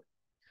takes over.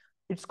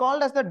 It's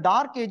called as the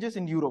Dark Ages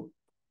in Europe.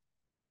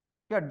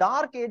 Yeah,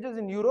 Dark Ages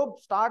in Europe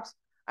starts,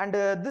 and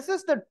this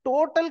is the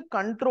total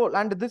control,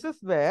 and this is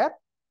where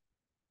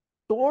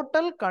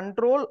total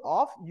control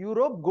of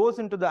Europe goes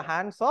into the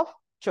hands of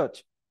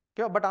church.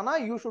 Okay, but Anna,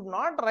 you should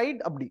not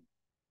write abdi.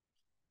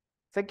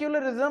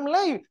 Secularism,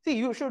 like, see,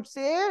 you should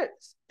say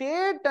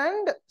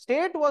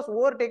state was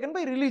overtaken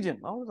by religion.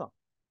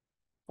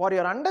 For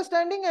your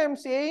understanding, I am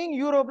saying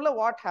Europe,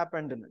 what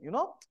happened,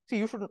 see,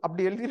 you shouldn't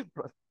abdi.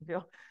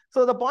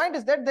 So the point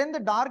is that then the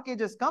Dark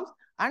Ages comes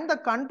and the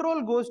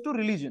control goes to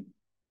religion.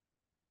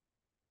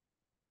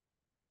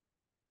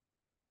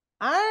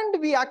 And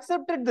we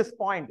accepted this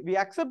point. We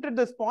accepted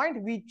this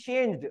point. We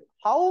changed.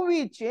 How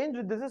we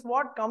changed? This is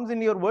what comes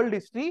in your world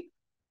history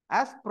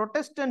as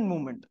Protestant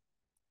movement.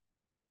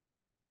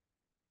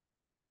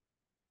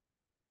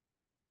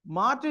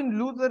 Martin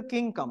Luther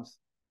King comes.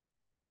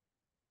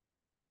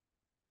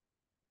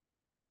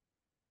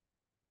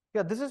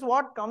 Yeah, this is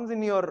what comes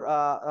in your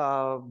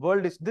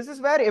world history. This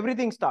is where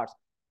everything starts.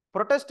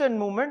 Protestant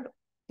movement.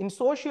 In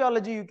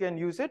sociology, you can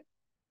use it.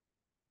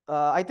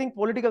 I think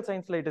political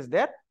science light is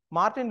there.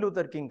 Martin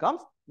Luther King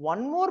comes.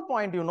 One more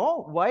point,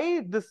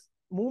 why this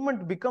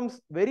movement becomes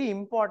very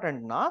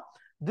important.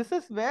 This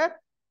is where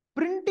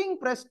printing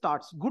press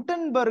starts.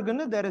 Gutenberg,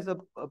 there is a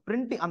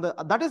printing, and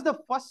that is the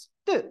first.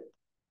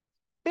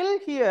 Till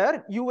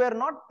here, you were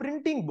not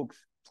printing books.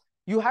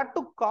 You had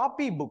to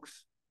copy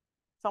books.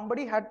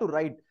 Somebody had to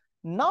write.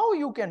 Now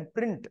you can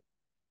print.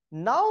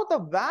 Now the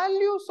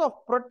values of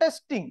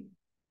protesting,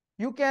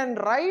 you can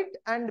write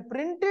and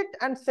print it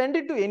and send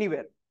it to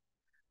anywhere.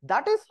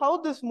 That is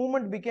how this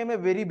movement became a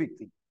very big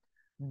thing.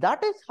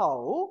 That is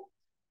how,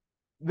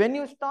 when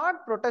you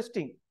start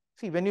protesting,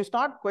 see, when you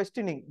start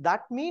questioning,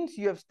 that means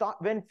you have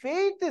when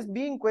faith is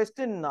being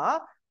questioned,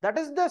 that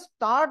is the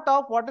start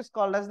of what is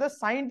called as the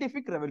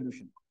scientific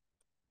revolution.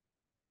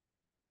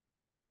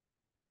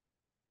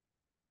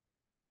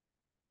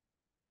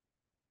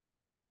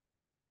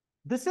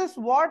 This is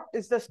what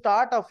is the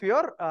start of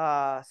your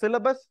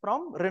syllabus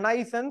from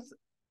Renaissance,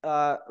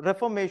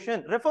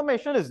 Reformation.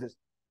 Reformation is this.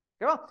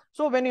 Okay?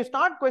 So when you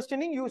start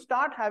questioning, you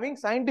start having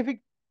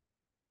scientific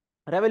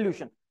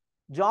revolution.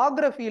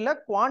 Geography,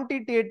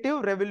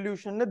 quantitative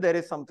revolution, there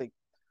is something.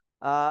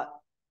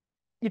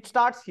 It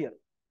starts here.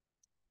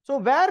 So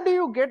where do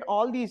you get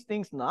all these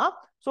things now?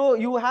 So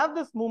you have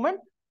this movement,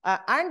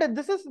 and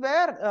this is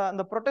where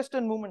the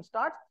Protestant movement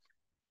starts.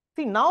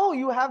 See, now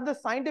you have the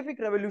scientific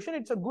revolution.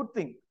 It's a good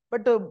thing.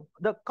 But the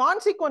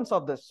consequence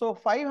of this, so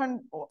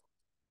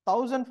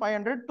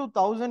 1500 to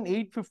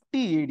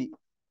 1850 AD.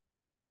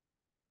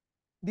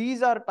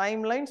 These are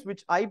timelines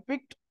which I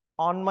picked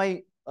on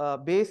my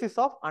basis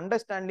of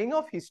understanding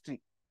of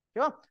history.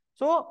 Yeah.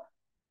 So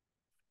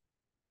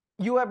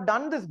you have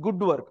done this good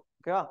work.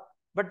 Okay?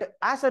 But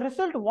as a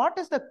result, what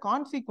is the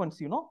consequence?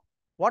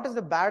 What is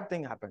the bad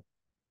thing happened?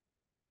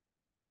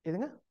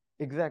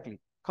 Exactly.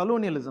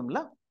 Colonialism.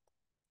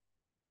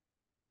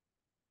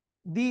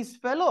 These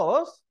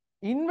fellows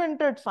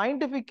invented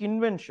scientific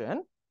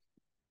invention.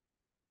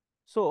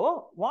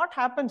 So what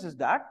happens is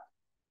that,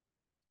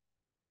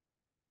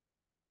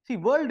 see,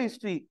 world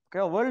history,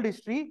 okay, world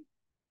history,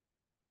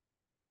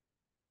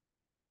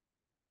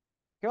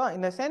 okay,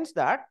 in the sense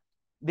that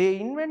they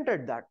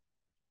invented that,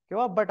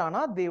 okay, but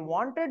Anna, they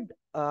wanted,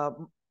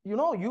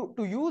 you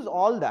to use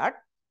all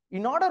that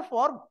in order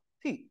for,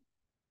 see,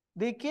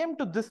 they came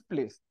to this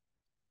place.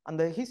 And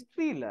the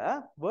history,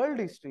 world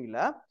history,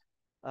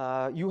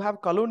 you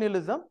have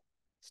colonialism.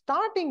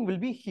 Starting will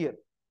be here.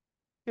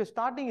 Okay,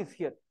 starting is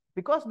here.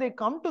 Because they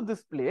come to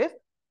this place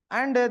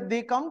and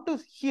they come to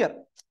here.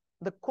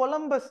 The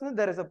Columbus,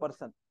 there is a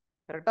person.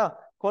 Correct?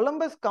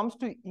 Columbus comes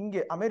to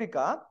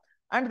America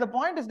And the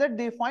point is that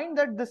they find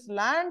that this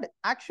land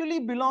actually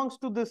belongs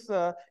to this,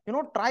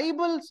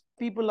 tribal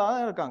people.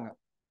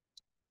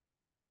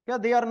 Yeah,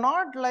 they are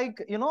not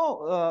like,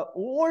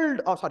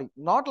 old, or sorry,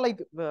 not like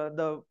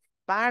the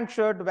pant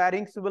shirt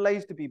wearing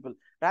civilized people.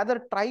 Rather,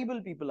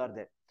 tribal people are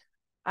there.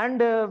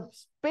 And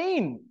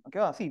Spain,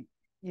 okay, see,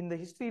 in the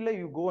history,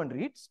 you go and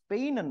read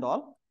Spain and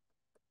all,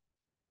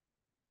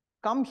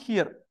 come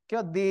here.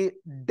 Okay, they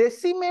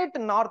decimate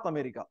North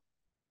America.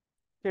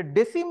 Okay,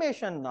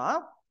 decimation,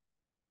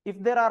 if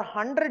there are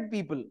 100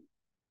 people,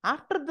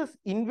 after this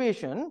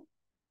invasion,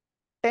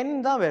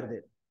 10 were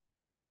there.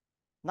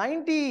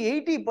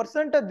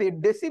 90-80% they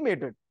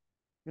decimated.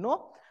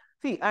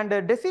 See, and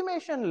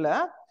decimation,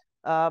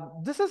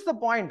 this is the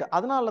point.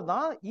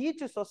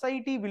 Each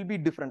society will be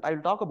different. I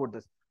will talk about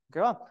this.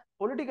 Okay,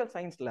 political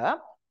science,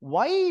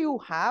 why you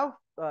have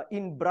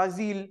in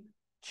Brazil,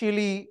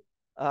 Chile,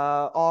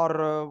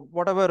 or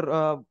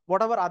whatever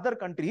other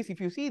countries, if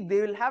you see,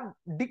 they will have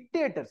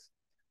dictators.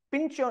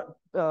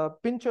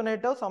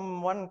 Pinchonator,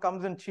 someone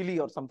comes in Chile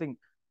or something.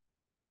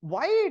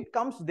 Why it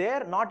comes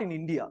there, not in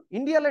India?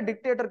 India, a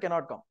dictator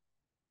cannot come.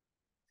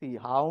 See,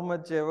 how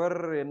much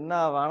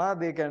ever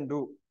they can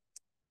do.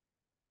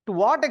 To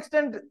what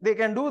extent they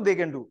can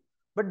do,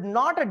 but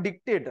not a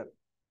dictator.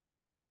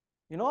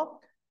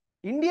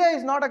 India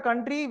is not a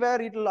country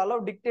where it will allow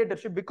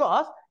dictatorship,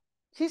 because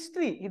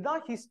history is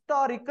the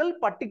historical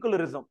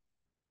particularism.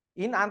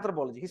 In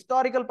anthropology,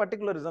 historical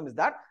particularism is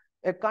that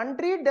a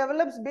country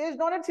develops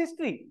based on its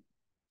history.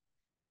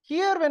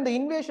 Here, when the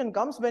invasion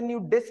comes, when you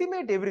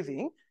decimate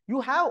everything, you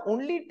have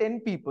only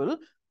 10 people,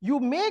 you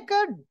make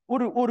a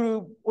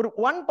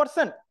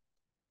 1%.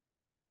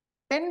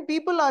 10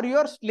 people are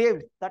your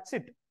slaves. That's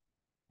it.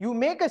 You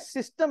make a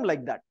system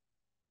like that.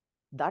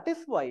 That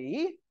is why,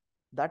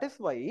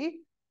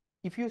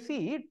 if you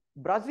see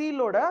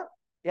Brazil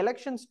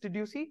elections, did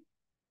you see?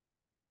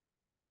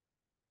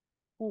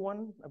 Who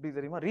won?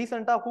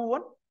 Recent, who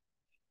won?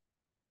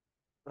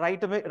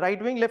 Right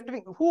wing, left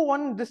wing. Who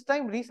won this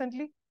time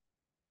recently?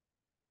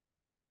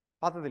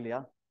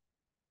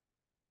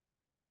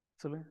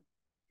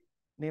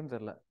 Name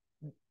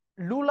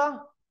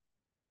Lula.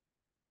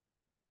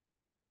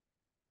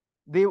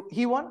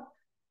 He won.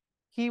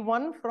 He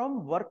won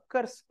from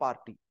Workers'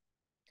 Party.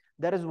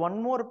 There is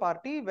one more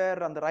party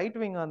where on the right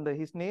wing,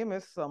 his name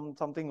is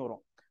something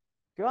wrong.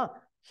 Okay?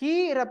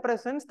 He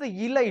represents the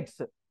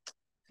elites.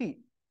 See,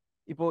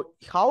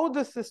 how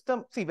the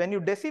system, see, when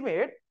you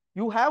decimate,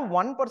 you have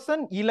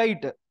 1%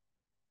 elite.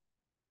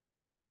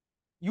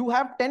 You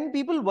have 10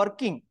 people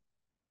working.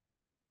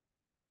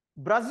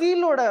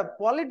 Brazil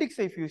politics,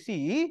 if you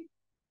see,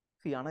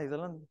 Anna,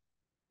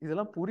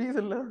 இதெல்லாம்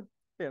புரியுதுல்ல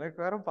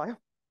எனக்கு வேற பயம்.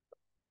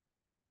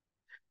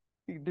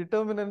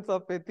 Determinants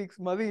of ethics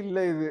மாதிரி இல்ல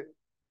இது.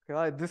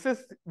 This is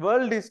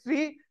world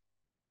history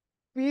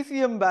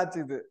PCM batch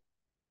இது.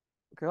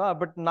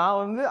 But now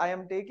I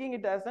am taking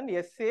it as an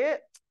essay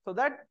so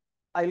that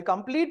I will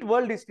complete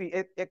world history.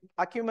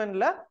 Acumen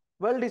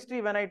world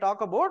history, when I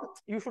talk about,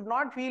 you should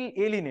not feel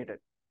alienated.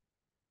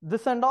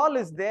 This and all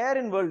is there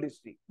in world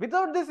history.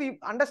 Without this,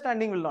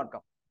 understanding will not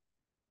come.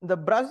 The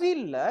Brazil,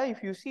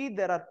 if you see,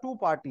 there are two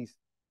parties.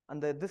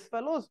 And this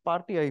fellow's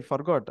party, I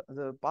forgot.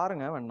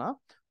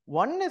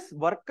 One is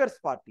Workers'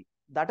 Party.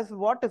 That is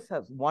what it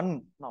has.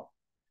 One now.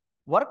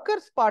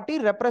 Workers' Party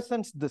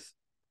represents this.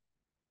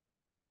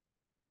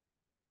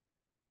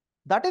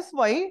 That is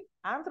why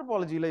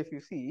anthropology, if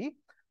you see,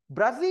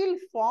 Brazil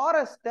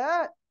forest,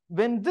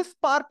 when this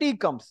party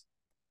comes,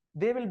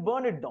 they will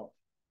burn it down.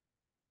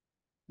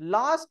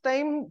 Last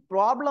time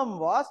problem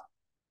was,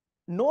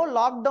 no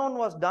lockdown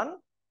was done.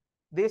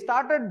 They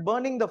started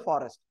burning the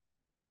forest.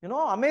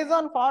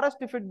 Amazon forest,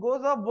 if it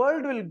goes up,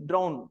 world will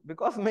drown,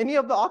 because many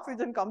of the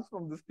oxygen comes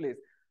from this place.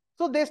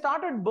 So they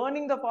started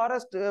burning the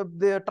forest.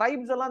 The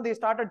tribes, they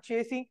started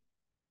chasing.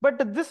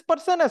 But this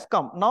person has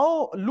come.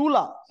 Now,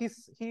 Lula,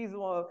 his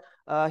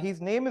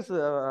name is,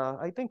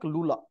 I think,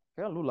 Lula.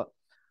 Yeah, Lula.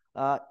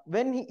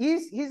 When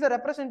he's a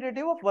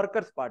representative of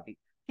Workers' Party.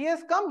 He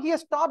has come, he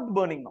has stopped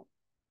burning now.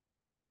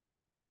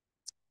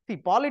 See,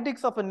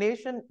 politics of a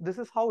nation, this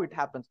is how it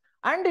happens.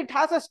 And it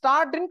has a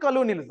start in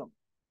colonialism.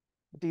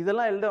 But in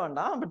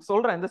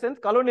the sense,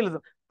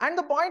 colonialism. And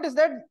the point is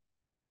that,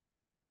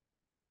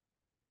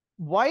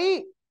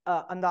 why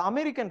and the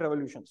American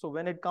Revolution. So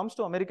when it comes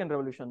to American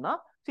Revolution,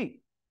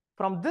 see,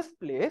 from this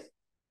place,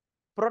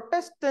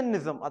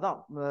 Protestantism,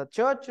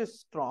 church is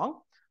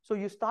strong. So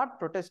you start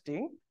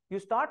protesting, you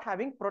start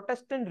having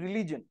Protestant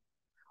religion.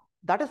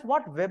 That is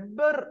what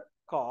Weber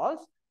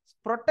calls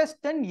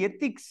Protestant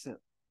ethics.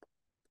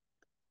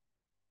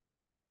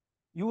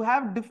 You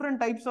have different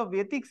types of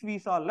ethics. We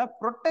saw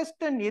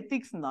Protestant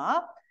ethics.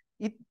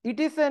 It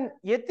is an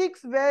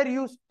ethics where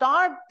you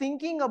start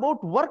thinking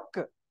about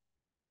work.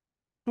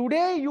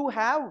 Today you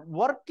have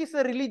work is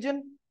a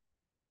religion.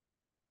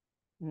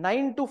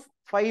 9 to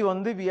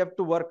 5 we have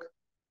to work.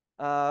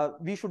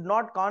 We should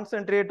not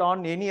concentrate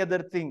on any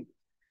other thing.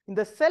 In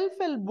the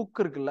self-help book,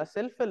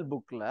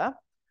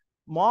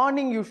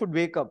 morning you should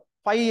wake up.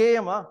 5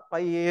 a.m.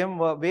 5 a.m.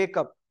 Wake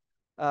up.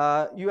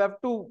 You have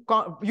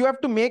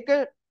to make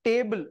a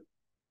table.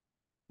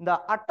 The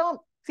atom,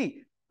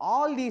 see,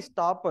 all these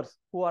toppers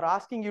who are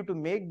asking you to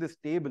make this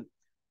table,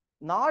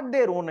 not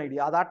their own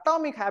idea. The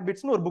Atomic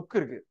Habits nu or book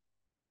irukku.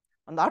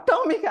 And the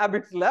Atomic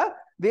Habits la,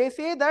 they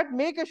say that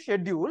make a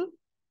schedule,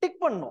 tick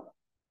pannom.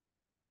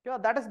 Yeah,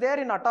 that is there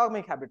in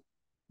Atomic Habits.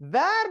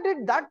 Where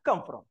did that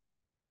come from?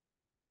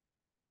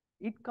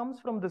 It comes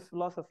from this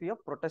philosophy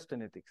of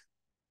Protestant ethics.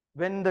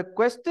 When the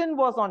question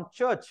was on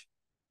church,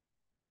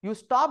 you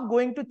stop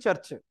going to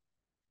church.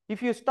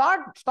 If you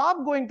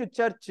stop going to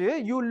church,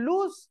 you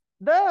lose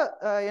the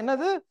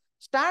another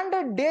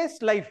standard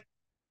day's life.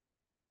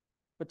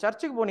 But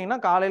church ku ponina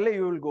kaalayila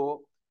you will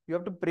go, you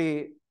have to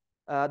pray,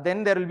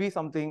 then there will be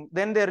something,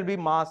 then there will be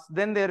mass,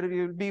 then there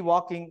will be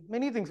walking,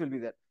 many things will be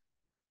there.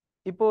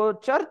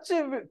 Ipo church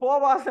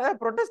povasa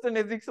Protestant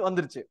ethics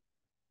vandiruchu.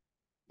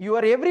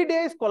 Your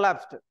everyday is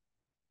collapsed.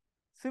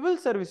 Civil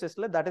services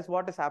la, that is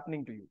what is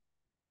happening to you.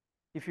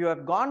 If you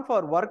have gone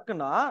for work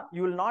na,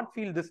 you will not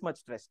feel this much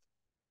stressed.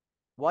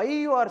 Why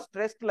you are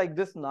stressed like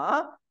this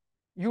na?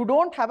 You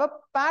don't have a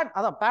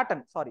pattern.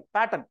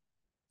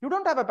 You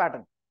don't have a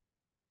pattern.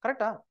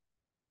 Correct? Huh?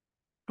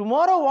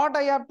 Tomorrow what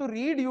I have to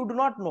read, you do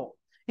not know.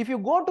 If you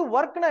go to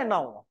work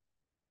now,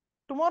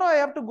 tomorrow I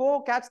have to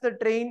go catch the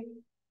train.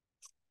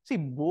 See,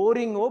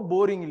 boring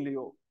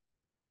illiyo.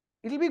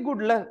 It will be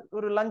good.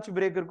 Lunch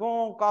break,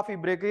 coffee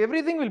break,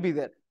 everything will be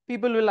there.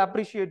 People will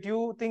appreciate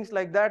you, things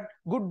like that.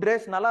 Good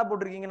dress, nalla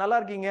potirukeenga,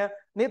 nalla irkeenga.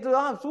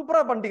 Nethu super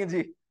pantinga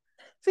ji.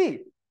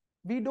 See,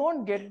 we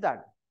don't get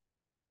that.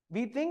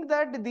 We think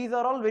that these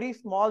are all very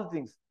small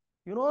things.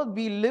 You know,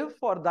 we live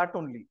for that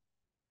only.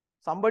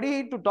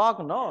 Somebody to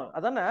talk, no?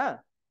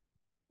 Adana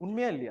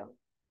unmaiya illaya?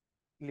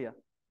 Illaya.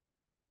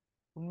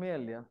 Unmaiya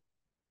illaya?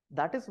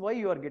 That is why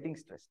you are getting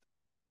stressed.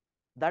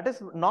 That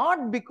is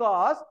not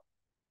because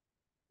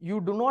you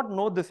do not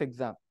know this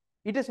exam.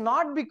 It is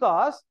not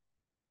because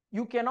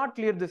you cannot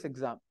clear this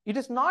exam. It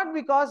is not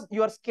because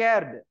you are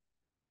scared.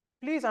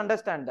 Please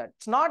understand that.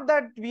 It's not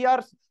that we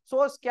are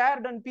so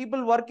scared and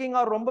people working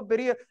are romba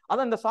periya.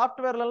 Adha இந்த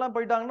சாஃப்ட்வேர்ல எல்லாம்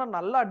போயிட்டாங்கன்னா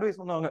நல்ல advice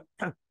பண்ணுவாங்க.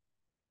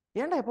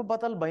 ஏன்டா எப்ப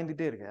பார்த்தாலும்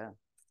பயந்துட்டே இருக்க?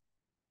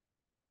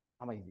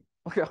 அமைதி.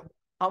 Okay,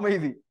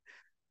 அமைதி.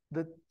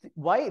 The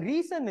why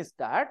reason is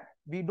that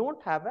we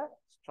don't have a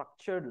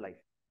structured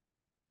life.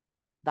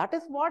 That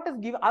is what is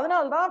given.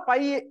 அதனால தான்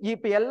 5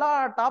 இப்ப எல்லா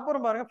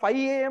டாப்பரும் பாருங்க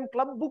 5 AM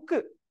club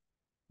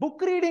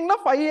book reading na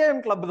 5 AM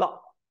club தான்.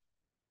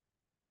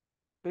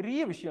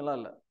 பெரிய விஷயம்லாம்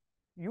இல்ல.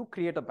 You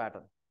create a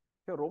pattern.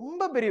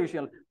 ரொம்ப பெரிய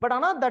விஷயம். But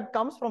ana that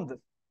comes from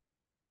this.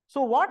 So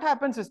what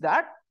happens is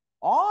that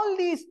all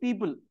these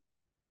people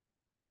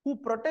who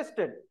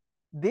protested,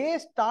 they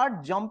start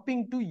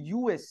jumping to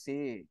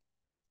USA.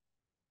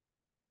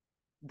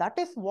 That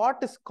is what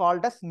is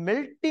called as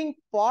melting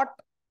pot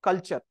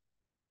culture.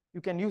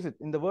 You can use it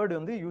in the word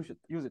only. Use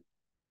it.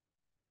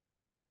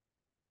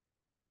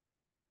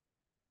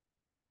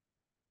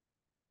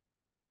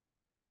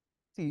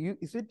 See,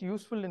 is it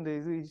useful in the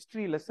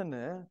history lesson?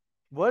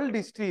 World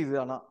history is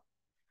ana.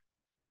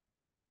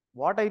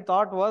 What I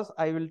thought was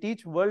I will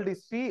teach world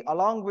history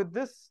along with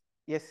this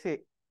essay.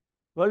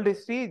 World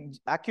history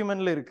acumen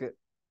la irukku.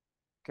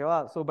 Okay va?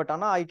 So but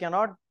ana I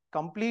cannot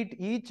complete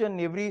each and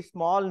every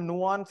small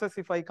nuances.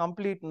 If I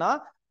complete na,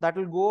 that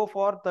will go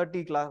for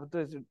 30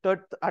 classes,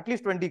 at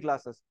least 20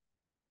 classes.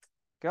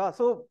 Okay,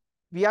 so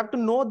we have to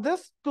know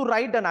this to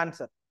write an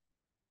answer.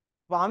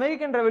 For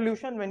American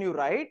Revolution, when you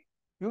write,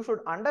 you should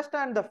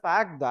understand the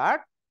fact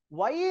that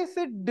why is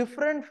it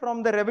different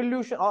from the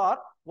revolution, or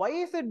why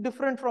is it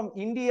different from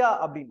India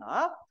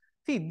abdina?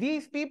 See,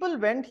 these people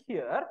went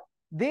here,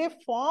 they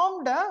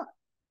formed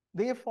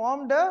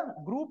a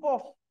group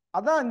of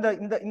other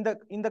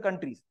in the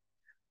countries.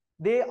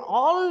 They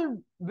all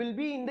will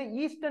be in the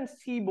eastern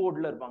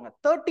seaboard.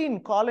 13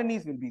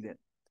 colonies will be there.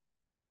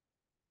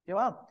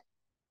 Yeah.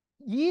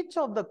 Each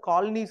of the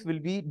colonies will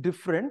be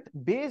different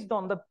based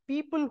on the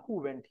people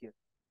who went here.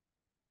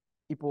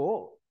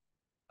 Ipo,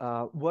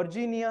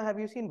 Virginia, have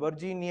you seen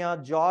Virginia,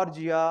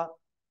 Georgia,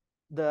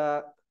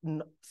 the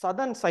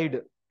southern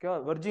side,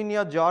 okay,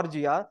 Virginia,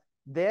 Georgia,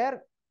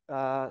 their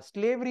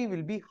slavery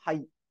will be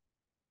high.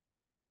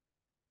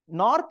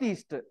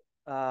 Northeast,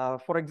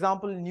 for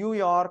example, New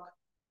York,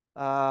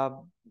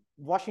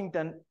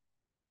 Washington,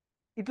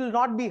 it will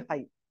not be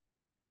high.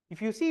 If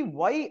you see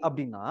why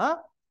abdina,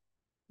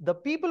 the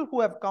people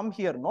who have come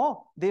here,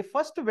 no, they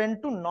first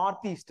went to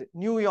Northeast,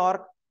 New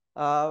York,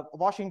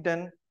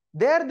 Washington,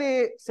 there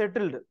they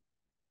settled.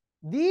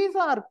 These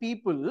are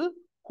people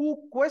who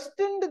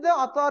questioned the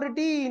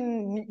authority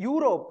in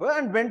Europe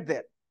and went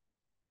there.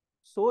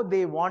 So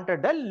they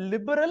wanted a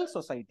liberal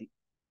society.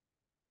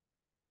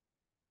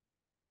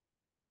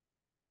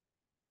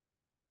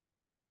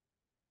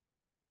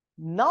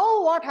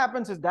 Now what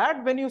happens is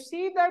that when you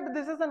see that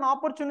this is an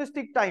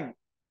opportunistic time,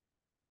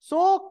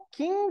 so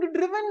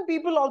king-driven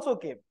people also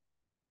came.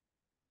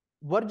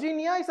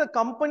 Virginia is a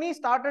company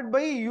started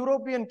by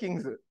European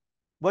kings.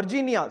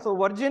 Virginia, so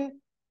Virgin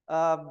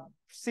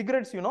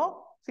cigarettes, you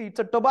know, see, it's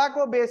a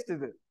tobacco-based.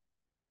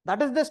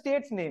 That is the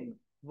state's name.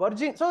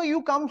 Virgin. So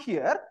you come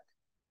here,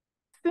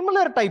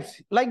 similar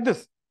types like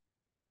this.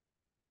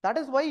 That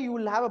is why you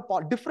will have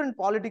a different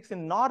politics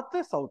in north,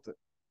 south.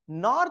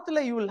 North,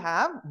 you will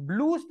have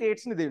blue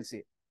states, they will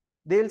say.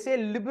 They will say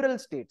liberal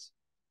states.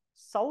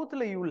 South,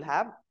 you will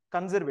have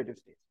conservative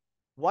states.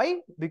 Why?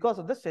 Because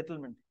of the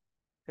settlement.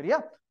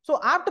 Yeah. So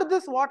after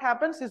this, what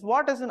happens is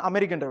what is an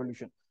American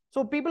Revolution.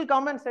 So people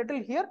come and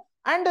settle here,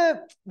 and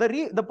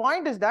the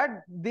point is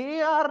that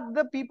they are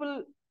the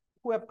people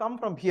who have come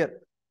from here.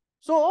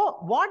 So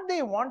what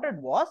they wanted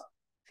was,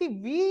 see,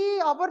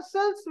 we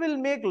ourselves will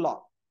make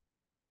law.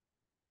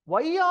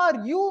 Why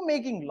are you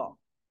making law?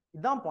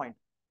 That's the point.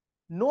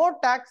 No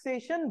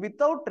taxation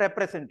without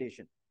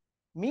representation.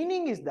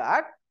 Meaning is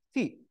that,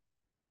 see,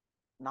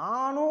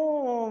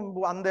 நானும்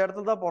அந்த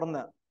இடத்துல தான்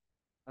பிறந்தேன்,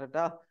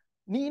 கரெக்டா?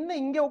 நீ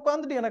இன்னும் இங்க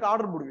உட்கார்ந்துட்டு எனக்கு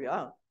ஆர்டர் போடுவியா?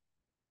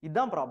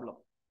 இதுதான் problem.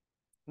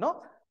 No?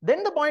 Then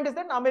the point is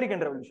that American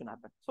Revolution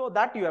happened. So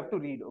that you have to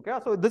read. Okay.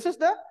 So this is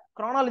the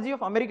chronology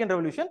of American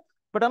Revolution.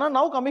 But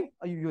now coming,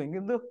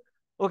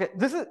 okay,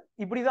 this is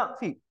ipdidan.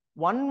 See,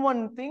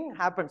 one thing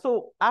happened.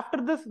 So after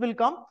this will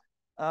come.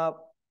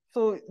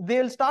 So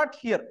they'll start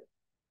here.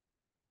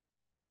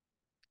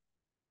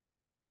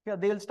 Yeah,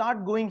 they'll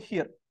start going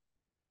here.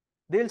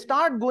 They'll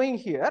start going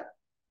here.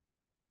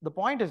 The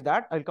point is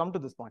that I'll come to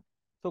this point.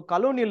 So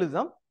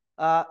colonialism.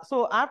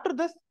 So after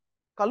this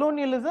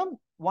colonialism,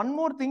 one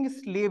more thing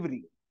is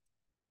slavery.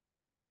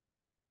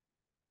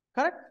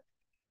 Correct?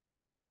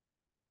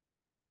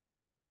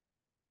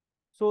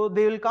 So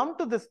they will come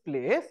to this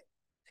place.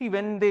 See,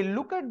 when they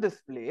look at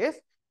this place,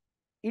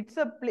 it's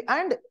a place,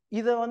 and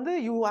either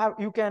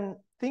you can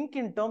think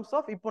in terms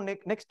of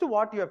next to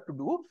what you have to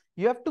do,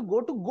 you have to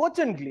go to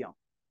Gochengliang.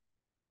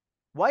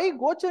 Why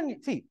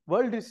Gochengliang? See,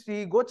 world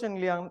history,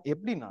 Gochengliang,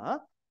 எப்படினா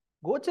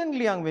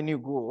Gochengliang when you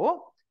go,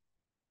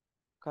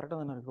 correct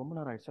ah எனக்கு ரொம்ப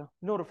நேரம் ஆயிடுச்சா?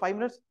 இன்னொரு 5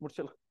 minutes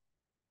முடிச்சலாம்.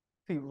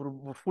 See,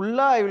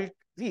 fulla I will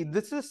see,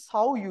 this is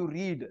how you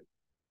read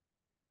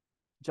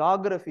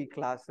geography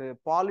class,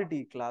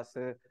 polity class.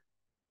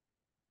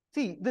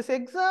 See, this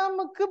exam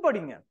ku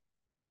padinga.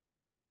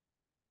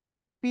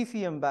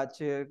 PCM batch,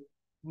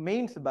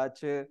 mains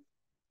batch,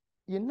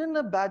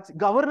 என்னென்ன batch,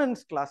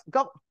 governance class.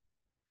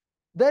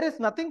 There is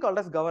nothing called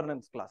as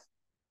governance class.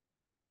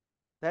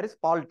 There is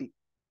polity.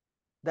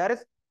 There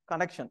is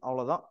connection.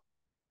 அவ்வளவுதான்.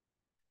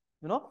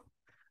 You know?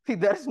 See,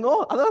 there is no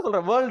அதான்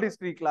சொல்றேன், world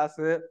history class.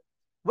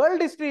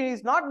 World history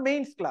is not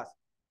mains class.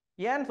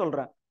 ஏன்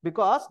சொல்றேன்?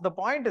 Because the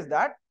point is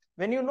that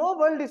when you know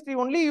world history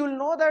only, you will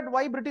know that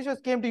why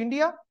Britishers came to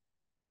India.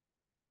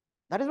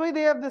 That is why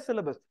they have this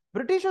syllabus.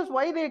 Britishers,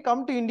 why they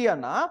come to India?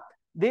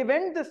 They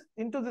went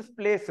into this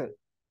place.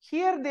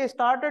 Here they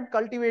started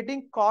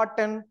cultivating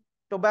cotton,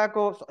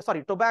 tobacco,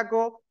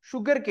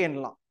 sugar cane.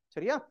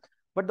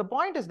 But the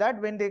point is that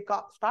when they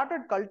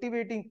started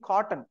cultivating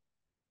cotton,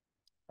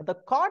 the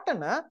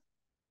cotton,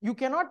 you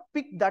cannot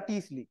pick that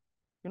easily.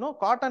 You know,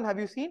 cotton, have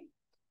you seen?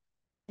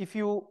 If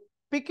you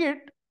pick it,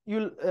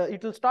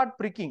 it will start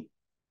pricking.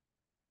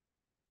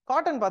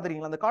 Cotton,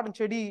 the cotton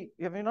chedi,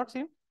 have you not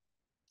seen?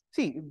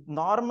 See,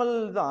 normal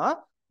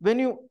when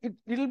it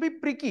will be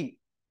pricky.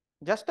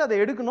 Just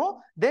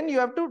then you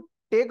have to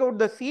take out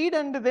the seed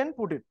and then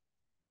put it.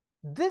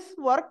 This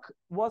work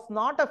was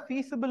not a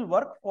feasible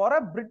work for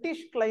a British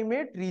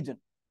climate region.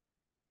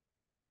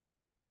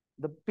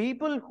 The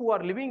people who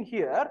are living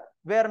here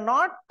were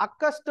not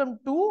accustomed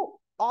to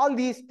all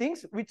these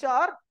things which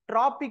are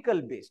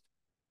tropical based.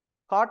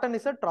 Cotton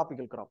is a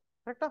tropical crop.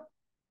 Correct?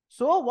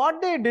 So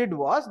what they did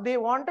was they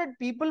wanted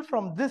people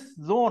from this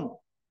zone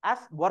as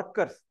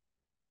workers.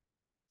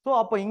 So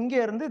appo inge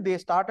irundhu they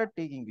started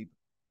taking people.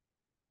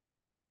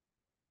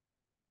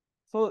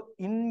 So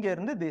inge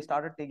irundhu they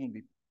started taking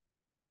people.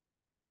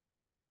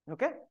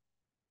 Okay?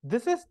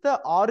 This is the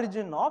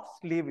origin of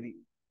slavery.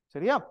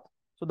 Seriya?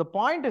 So the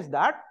point is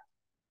that,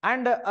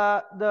 and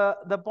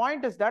the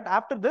point is that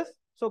after this,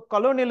 so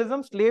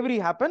colonialism, slavery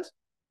happens,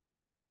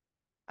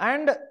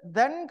 and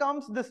then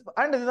comes this,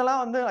 and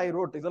I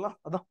wrote,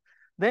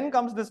 then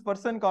comes this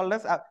person called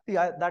as,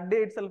 that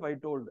day itself I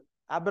told,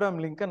 Abraham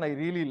Lincoln, I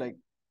really like.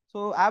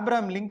 So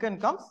Abraham Lincoln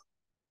comes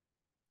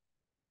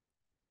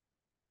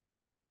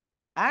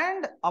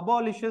and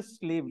abolishes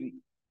slavery.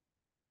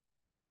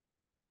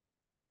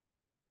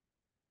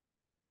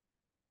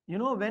 You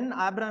know when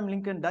Abraham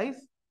Lincoln dies?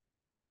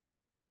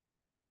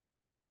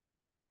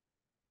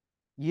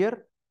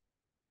 Year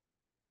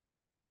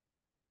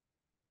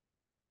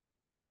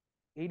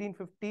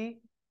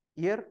 1850.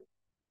 Year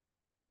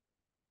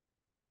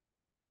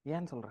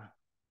ஏன் சொல்றேன்?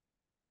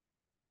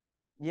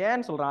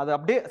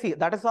 See,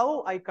 that is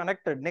how I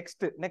connected.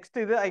 Next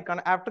I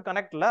have to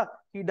connect.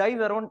 He dies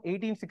around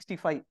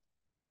 1865.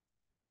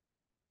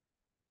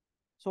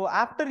 So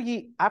after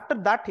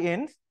that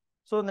ends,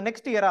 so in the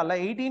next year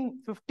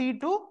 1850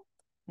 to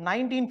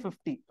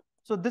 1950.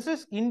 So this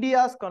is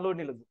India's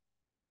colonialism.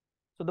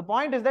 So the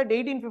point is that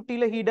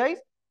 1850 he dies.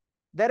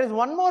 There is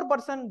one more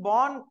person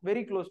born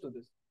very close to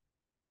this.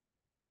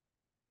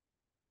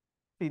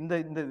 In the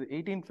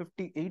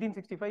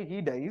 1865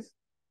 he dies.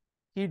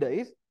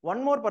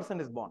 One more person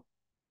is born.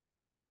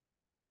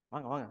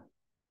 வாங்க வாங்க.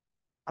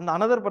 அந்த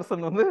another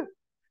person வந்து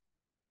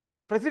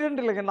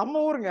president இல்லைங்க,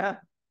 நம்ம ஊருங்க,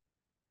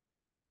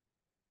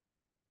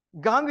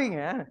 காந்திங்க,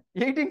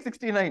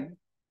 1869.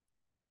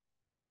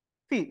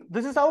 See,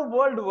 this is how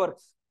world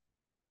works.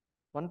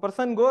 One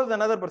person goes,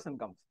 another person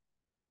comes.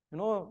 You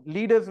know,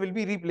 leaders will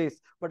be replaced,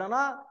 but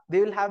ana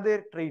they will have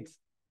their traits.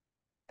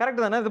 Correct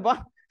தானே?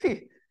 See,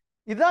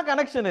 இதான்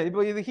connection.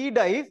 இப்போ இது he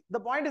dies,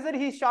 the point is that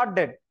he is shot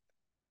dead.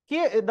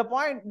 Here the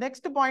point,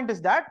 next point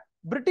is that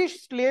British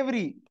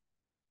slavery.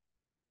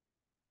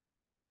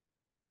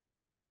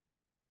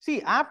 See,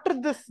 after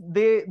this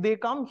they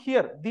come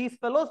here. These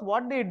fellows,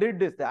 what they did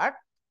is that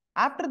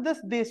after this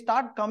they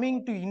start coming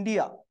to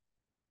India.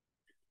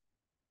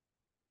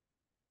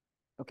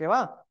 Okay,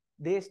 wow?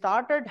 They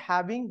started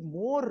having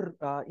more,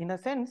 in a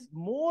sense,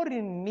 more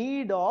in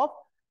need of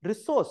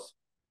resource.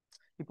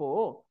 Ipo,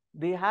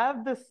 they have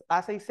this,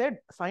 as I said,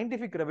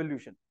 scientific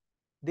revolution.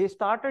 They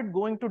started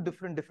going to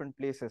different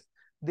places.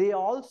 They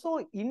also,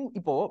 in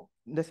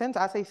the sense,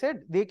 as I said,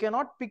 they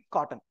cannot pick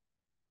cotton.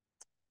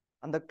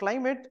 And the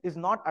climate is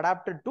not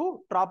adapted to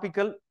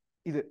tropical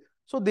either.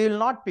 So they will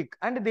not pick,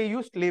 and they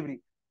use slavery.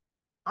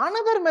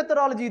 Another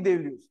methodology they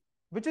will use,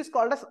 which is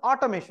called as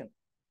automation.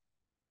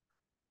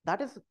 That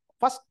is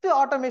first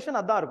automation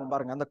adha irukum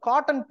parunga, and the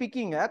cotton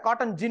picking,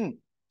 cotton gin.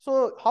 So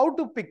how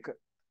to pick?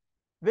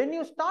 When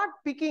you start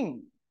picking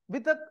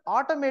with an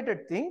automated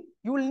thing,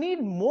 you will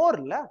need more,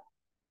 la,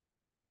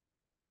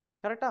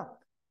 correct?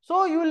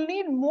 So you will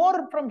need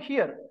more from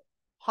here.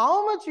 How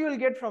much you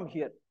will get from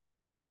here?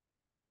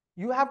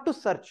 You have to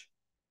search.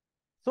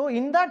 So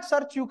in that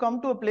search, you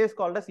come to a place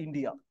called as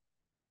India.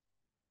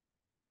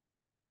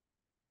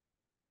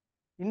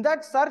 In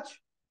that search,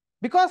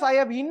 because I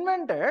have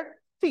invented,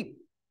 see,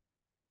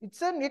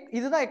 it's an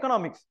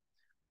economics.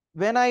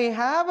 When I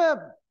have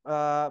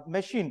a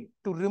machine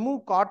to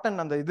remove cotton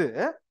and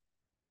the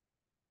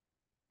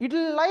it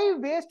will lie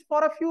waste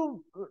for a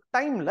few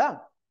time, la,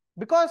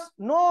 because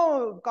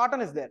no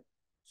cotton is there.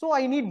 So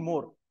I need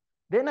more.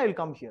 Then I will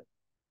come here.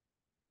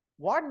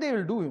 What they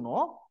will do, you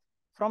know,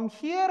 from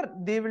here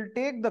they will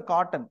take the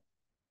cotton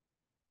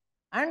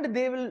and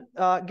they will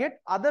get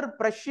other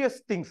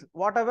precious things,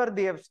 whatever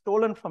they have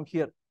stolen from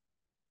here.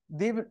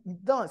 They will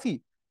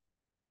see,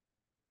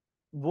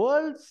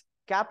 world's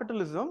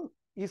capitalism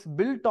is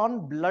built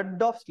on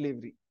blood of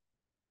slavery.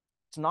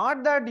 It's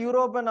not that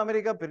Europe and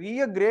America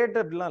very great.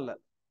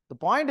 The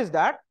point is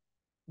that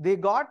they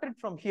got it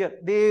from here.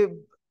 They,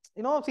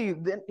 you know, see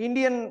the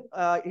Indian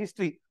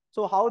history.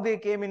 So how they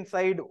came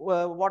inside,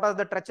 what are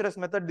the treacherous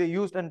method they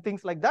used and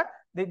things like that.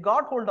 They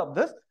got hold of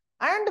this,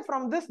 and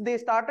from this they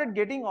started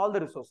getting all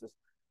the resources.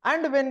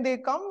 And when they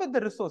come with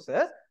the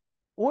resources,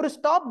 or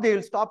stop, they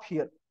will stop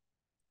here.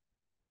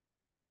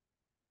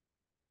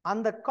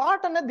 And the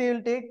cotton they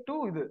will take to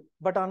இது.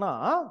 But ana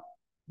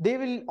they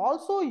will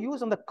also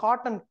use on the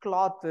cotton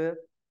cloth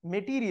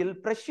material,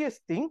 precious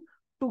thing,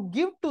 to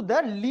give to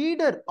the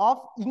leader of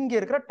inge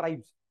irukra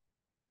tribes.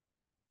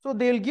 So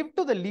they will give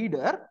to the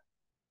leader,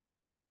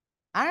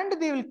 and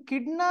they will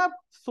kidnap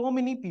so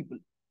many people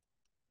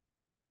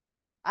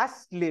as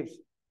slaves.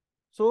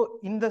 So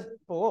in the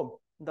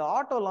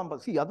auto lampa,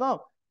 see adan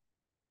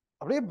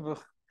அப்படியே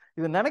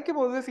இது நினைக்கும்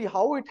போது, see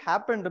how it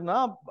happened-னா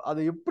அது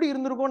எப்படி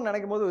இருந்திருக்கும்னு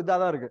நினைக்கும் போது இதாக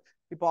தான் இருக்கு.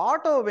 இப்போ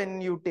auto when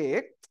you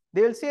take,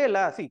 they will say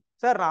la, see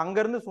sir, நான் அங்க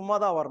இருந்து சும்மா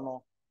தான்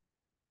வரணும்,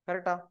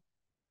 கரெக்டா?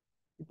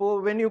 இப்போ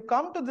when you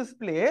come to this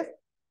place,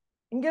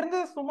 இங்க இருந்து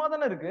சும்மா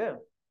தானே இருக்கு.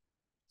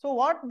 So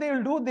what they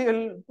will do, they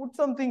will put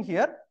something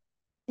here.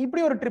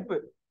 இப்படி ஒரு ட்ரிப்,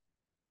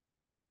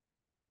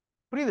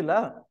 புரியுதுல்ல?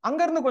 அங்க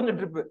இருந்து கொஞ்சம்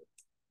trip.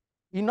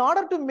 In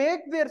order to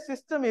make their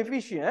system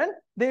efficient,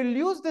 they will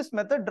use this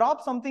method, drop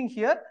something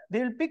here, they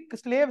will pick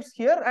slaves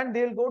here, and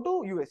they will go to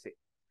USA.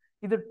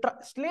 This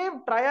slave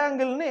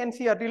triangle in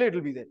NCERT, it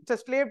will be there. It's a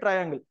slave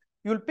triangle.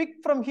 You will pick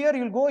from here,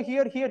 you will go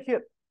here, here,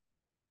 here.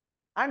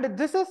 And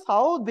this is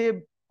how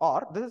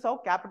this is how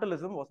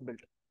capitalism was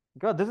built.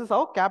 Okay? This is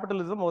how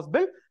capitalism was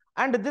built.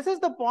 And this is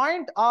the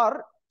point,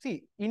 see,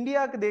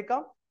 India, they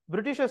come,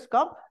 Britishers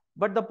come,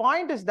 but the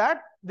point is that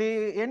they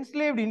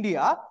enslaved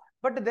India.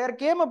 But there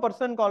came a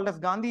person called as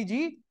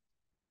Gandhiji,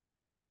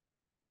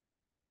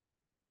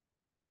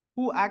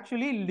 who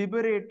actually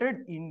liberated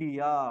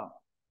India.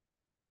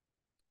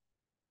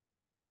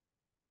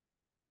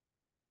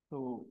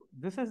 So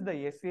this is the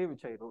essay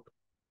which I wrote.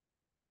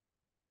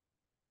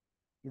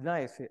 இதுதான்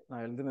essay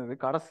நான் எழுதினது,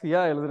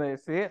 கடைசியா எழுதின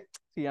essay.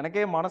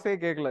 எனக்கே மனசே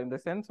கேட்கல. இந்த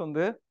sense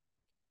வந்து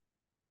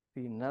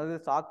என்னது,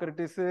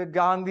 சாக்ரட்டிஸ்,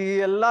 காந்தி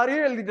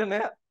எல்லாரையும்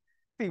எழுதிட்டேனே.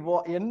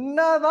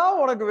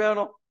 என்னதான் உனக்கு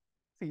வேணும்?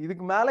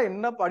 இதுக்கு மேல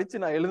என்ன படிச்சு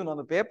நான் எழுதணும்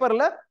அந்த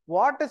பேப்பர்ல?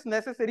 What is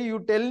necessary, you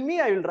tell me,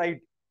 I will write.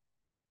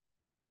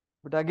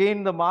 But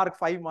again the mark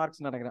 5 marks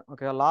நினைக்கிறேன்.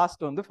 ஓகே,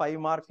 லாஸ்ட் வந்து 5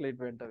 marks late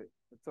போயிட்டது.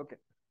 It's okay.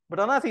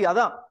 But ஆனா see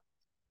அதான்,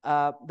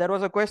 there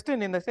was a question,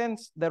 in the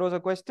sense there was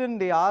a question,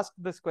 they asked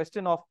this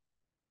question of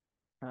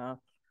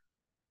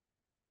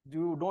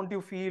don't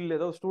you feel,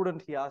 ஏதோ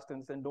student he asked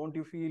and said don't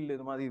you feel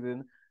இது மாதிரி இது.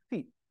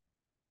 see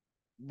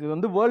இது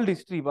வந்து world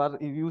history.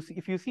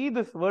 if you see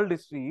this world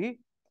history,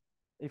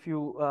 if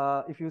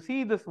you see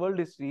this world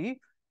history,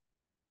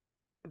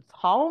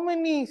 how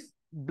many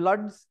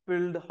blood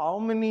spilled, how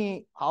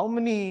many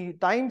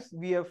times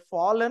we have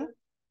fallen,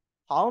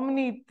 how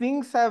many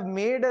things have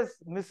made us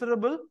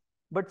miserable,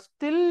 but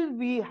still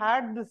we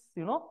had this,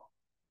 still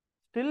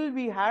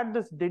we had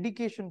this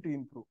dedication to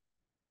improve.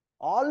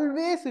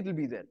 Always it will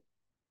be there.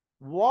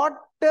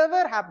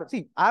 Whatever happens.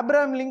 See,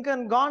 Abraham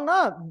Lincoln gone,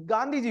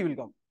 Gandhiji will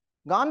come.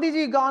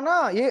 Gandhiji gone,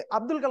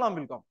 Abdul Kalam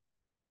will come.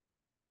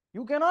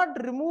 You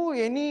cannot remove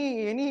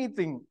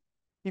anything.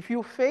 If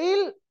you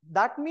fail,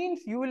 that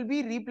means you will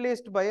be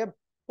replaced by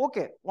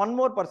one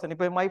more person. If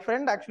my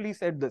friend actually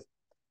said this,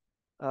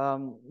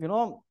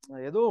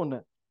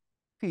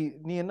 see,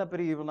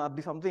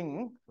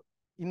 something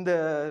in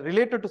the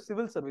related to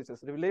civil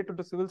services.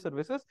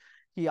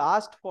 He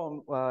asked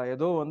for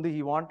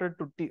he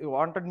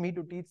wanted me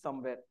to teach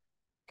somewhere.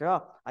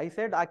 Okay, I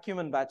said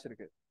acumen batch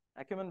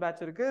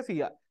irukku.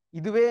 See,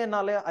 iduve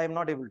ennaale I am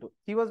not able to.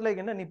 He was like,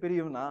 enna nee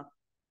periyavna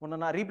unna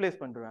na replace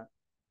pandruven.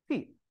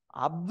 See,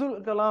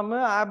 Abdul Kalam,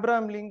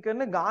 Abraham Lincoln,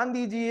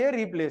 Gandhiji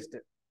replaced.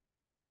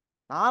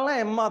 Nala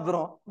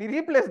emmadrom nee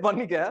replace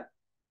pannika.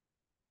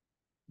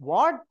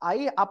 What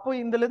I what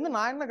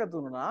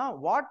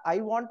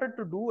I wanted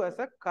to do as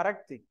a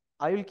correct thing,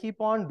 I will keep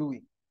on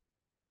doing.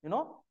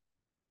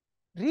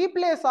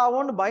 Replace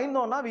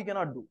we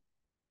cannot do.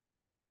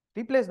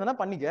 Replace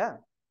pannika.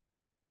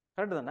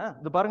 Correct dana?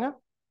 The paranga.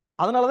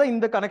 Adanala in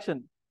the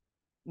connection.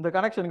 The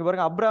connection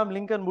Abraham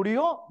Lincoln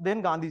mudiyo,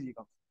 then Gandhiji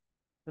comes.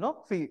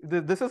 See,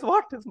 this is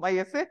what is my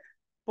essay.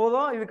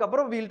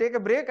 We'll take a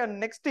break,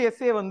 and next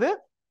essay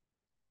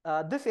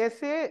this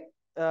essay,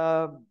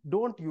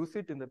 don't use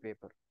it in the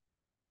paper.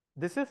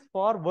 This is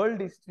for world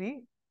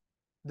history.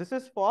 This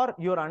is for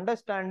your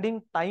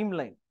understanding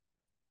timeline.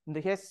 In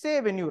the essay,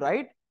 when you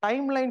write,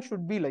 timeline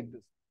should be like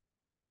this.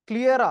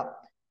 Clear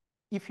up.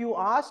 If you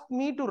asked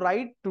me to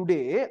write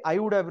today, I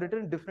would have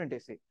written different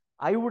essay.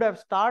 I would have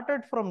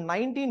started from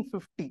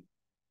 1950.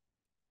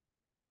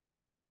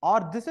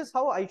 Or this is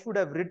how I should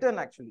have written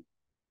actually.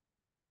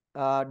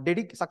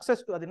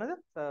 Success to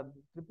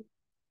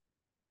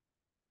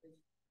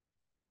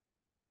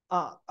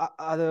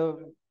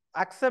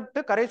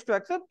accept, courage to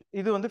accept,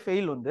 idu vandu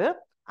fail undu.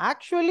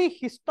 Actually,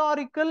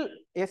 historical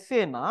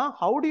essay na,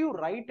 how do you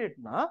write it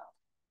na?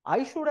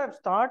 I should have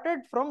started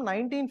from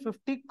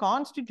 1950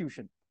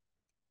 Constitution.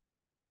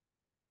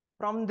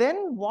 From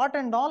then, what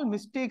and all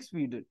mistakes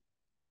we did.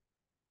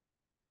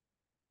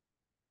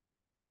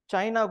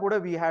 China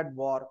kuda we had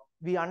war.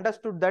 We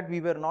understood that we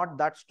were not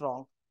that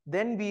strong.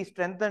 Then we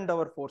strengthened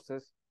our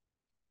forces.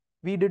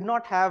 We did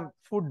not have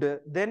food.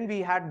 Then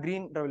we had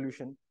Green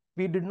Revolution.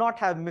 We did not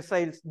have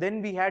missiles.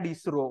 Then we had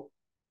ISRO.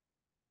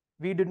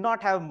 We did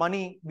not have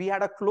money. We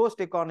had a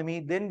closed economy.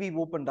 Then we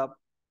opened up.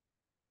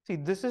 See,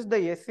 this is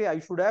the essay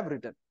I should have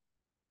written.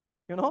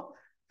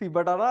 See,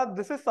 but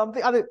this is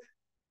something.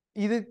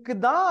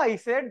 I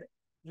said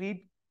read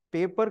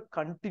paper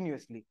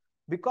continuously.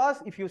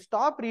 Because if you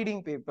stop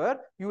reading paper,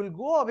 you will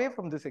go away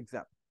from this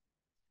exam.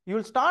 You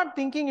will start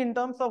thinking in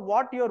terms of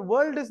what your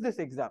world is this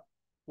exam.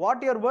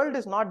 What your world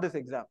is not this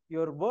exam.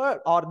 Your world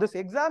or this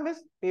exam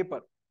is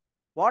paper.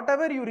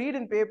 Whatever you read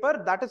in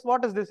paper, that is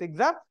what is this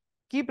exam.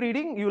 Keep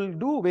reading, you will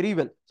do very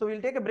well. So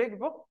we'll take a break.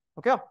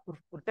 Okay,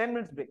 10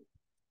 minutes break.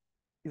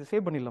 This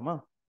save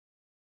pannilama.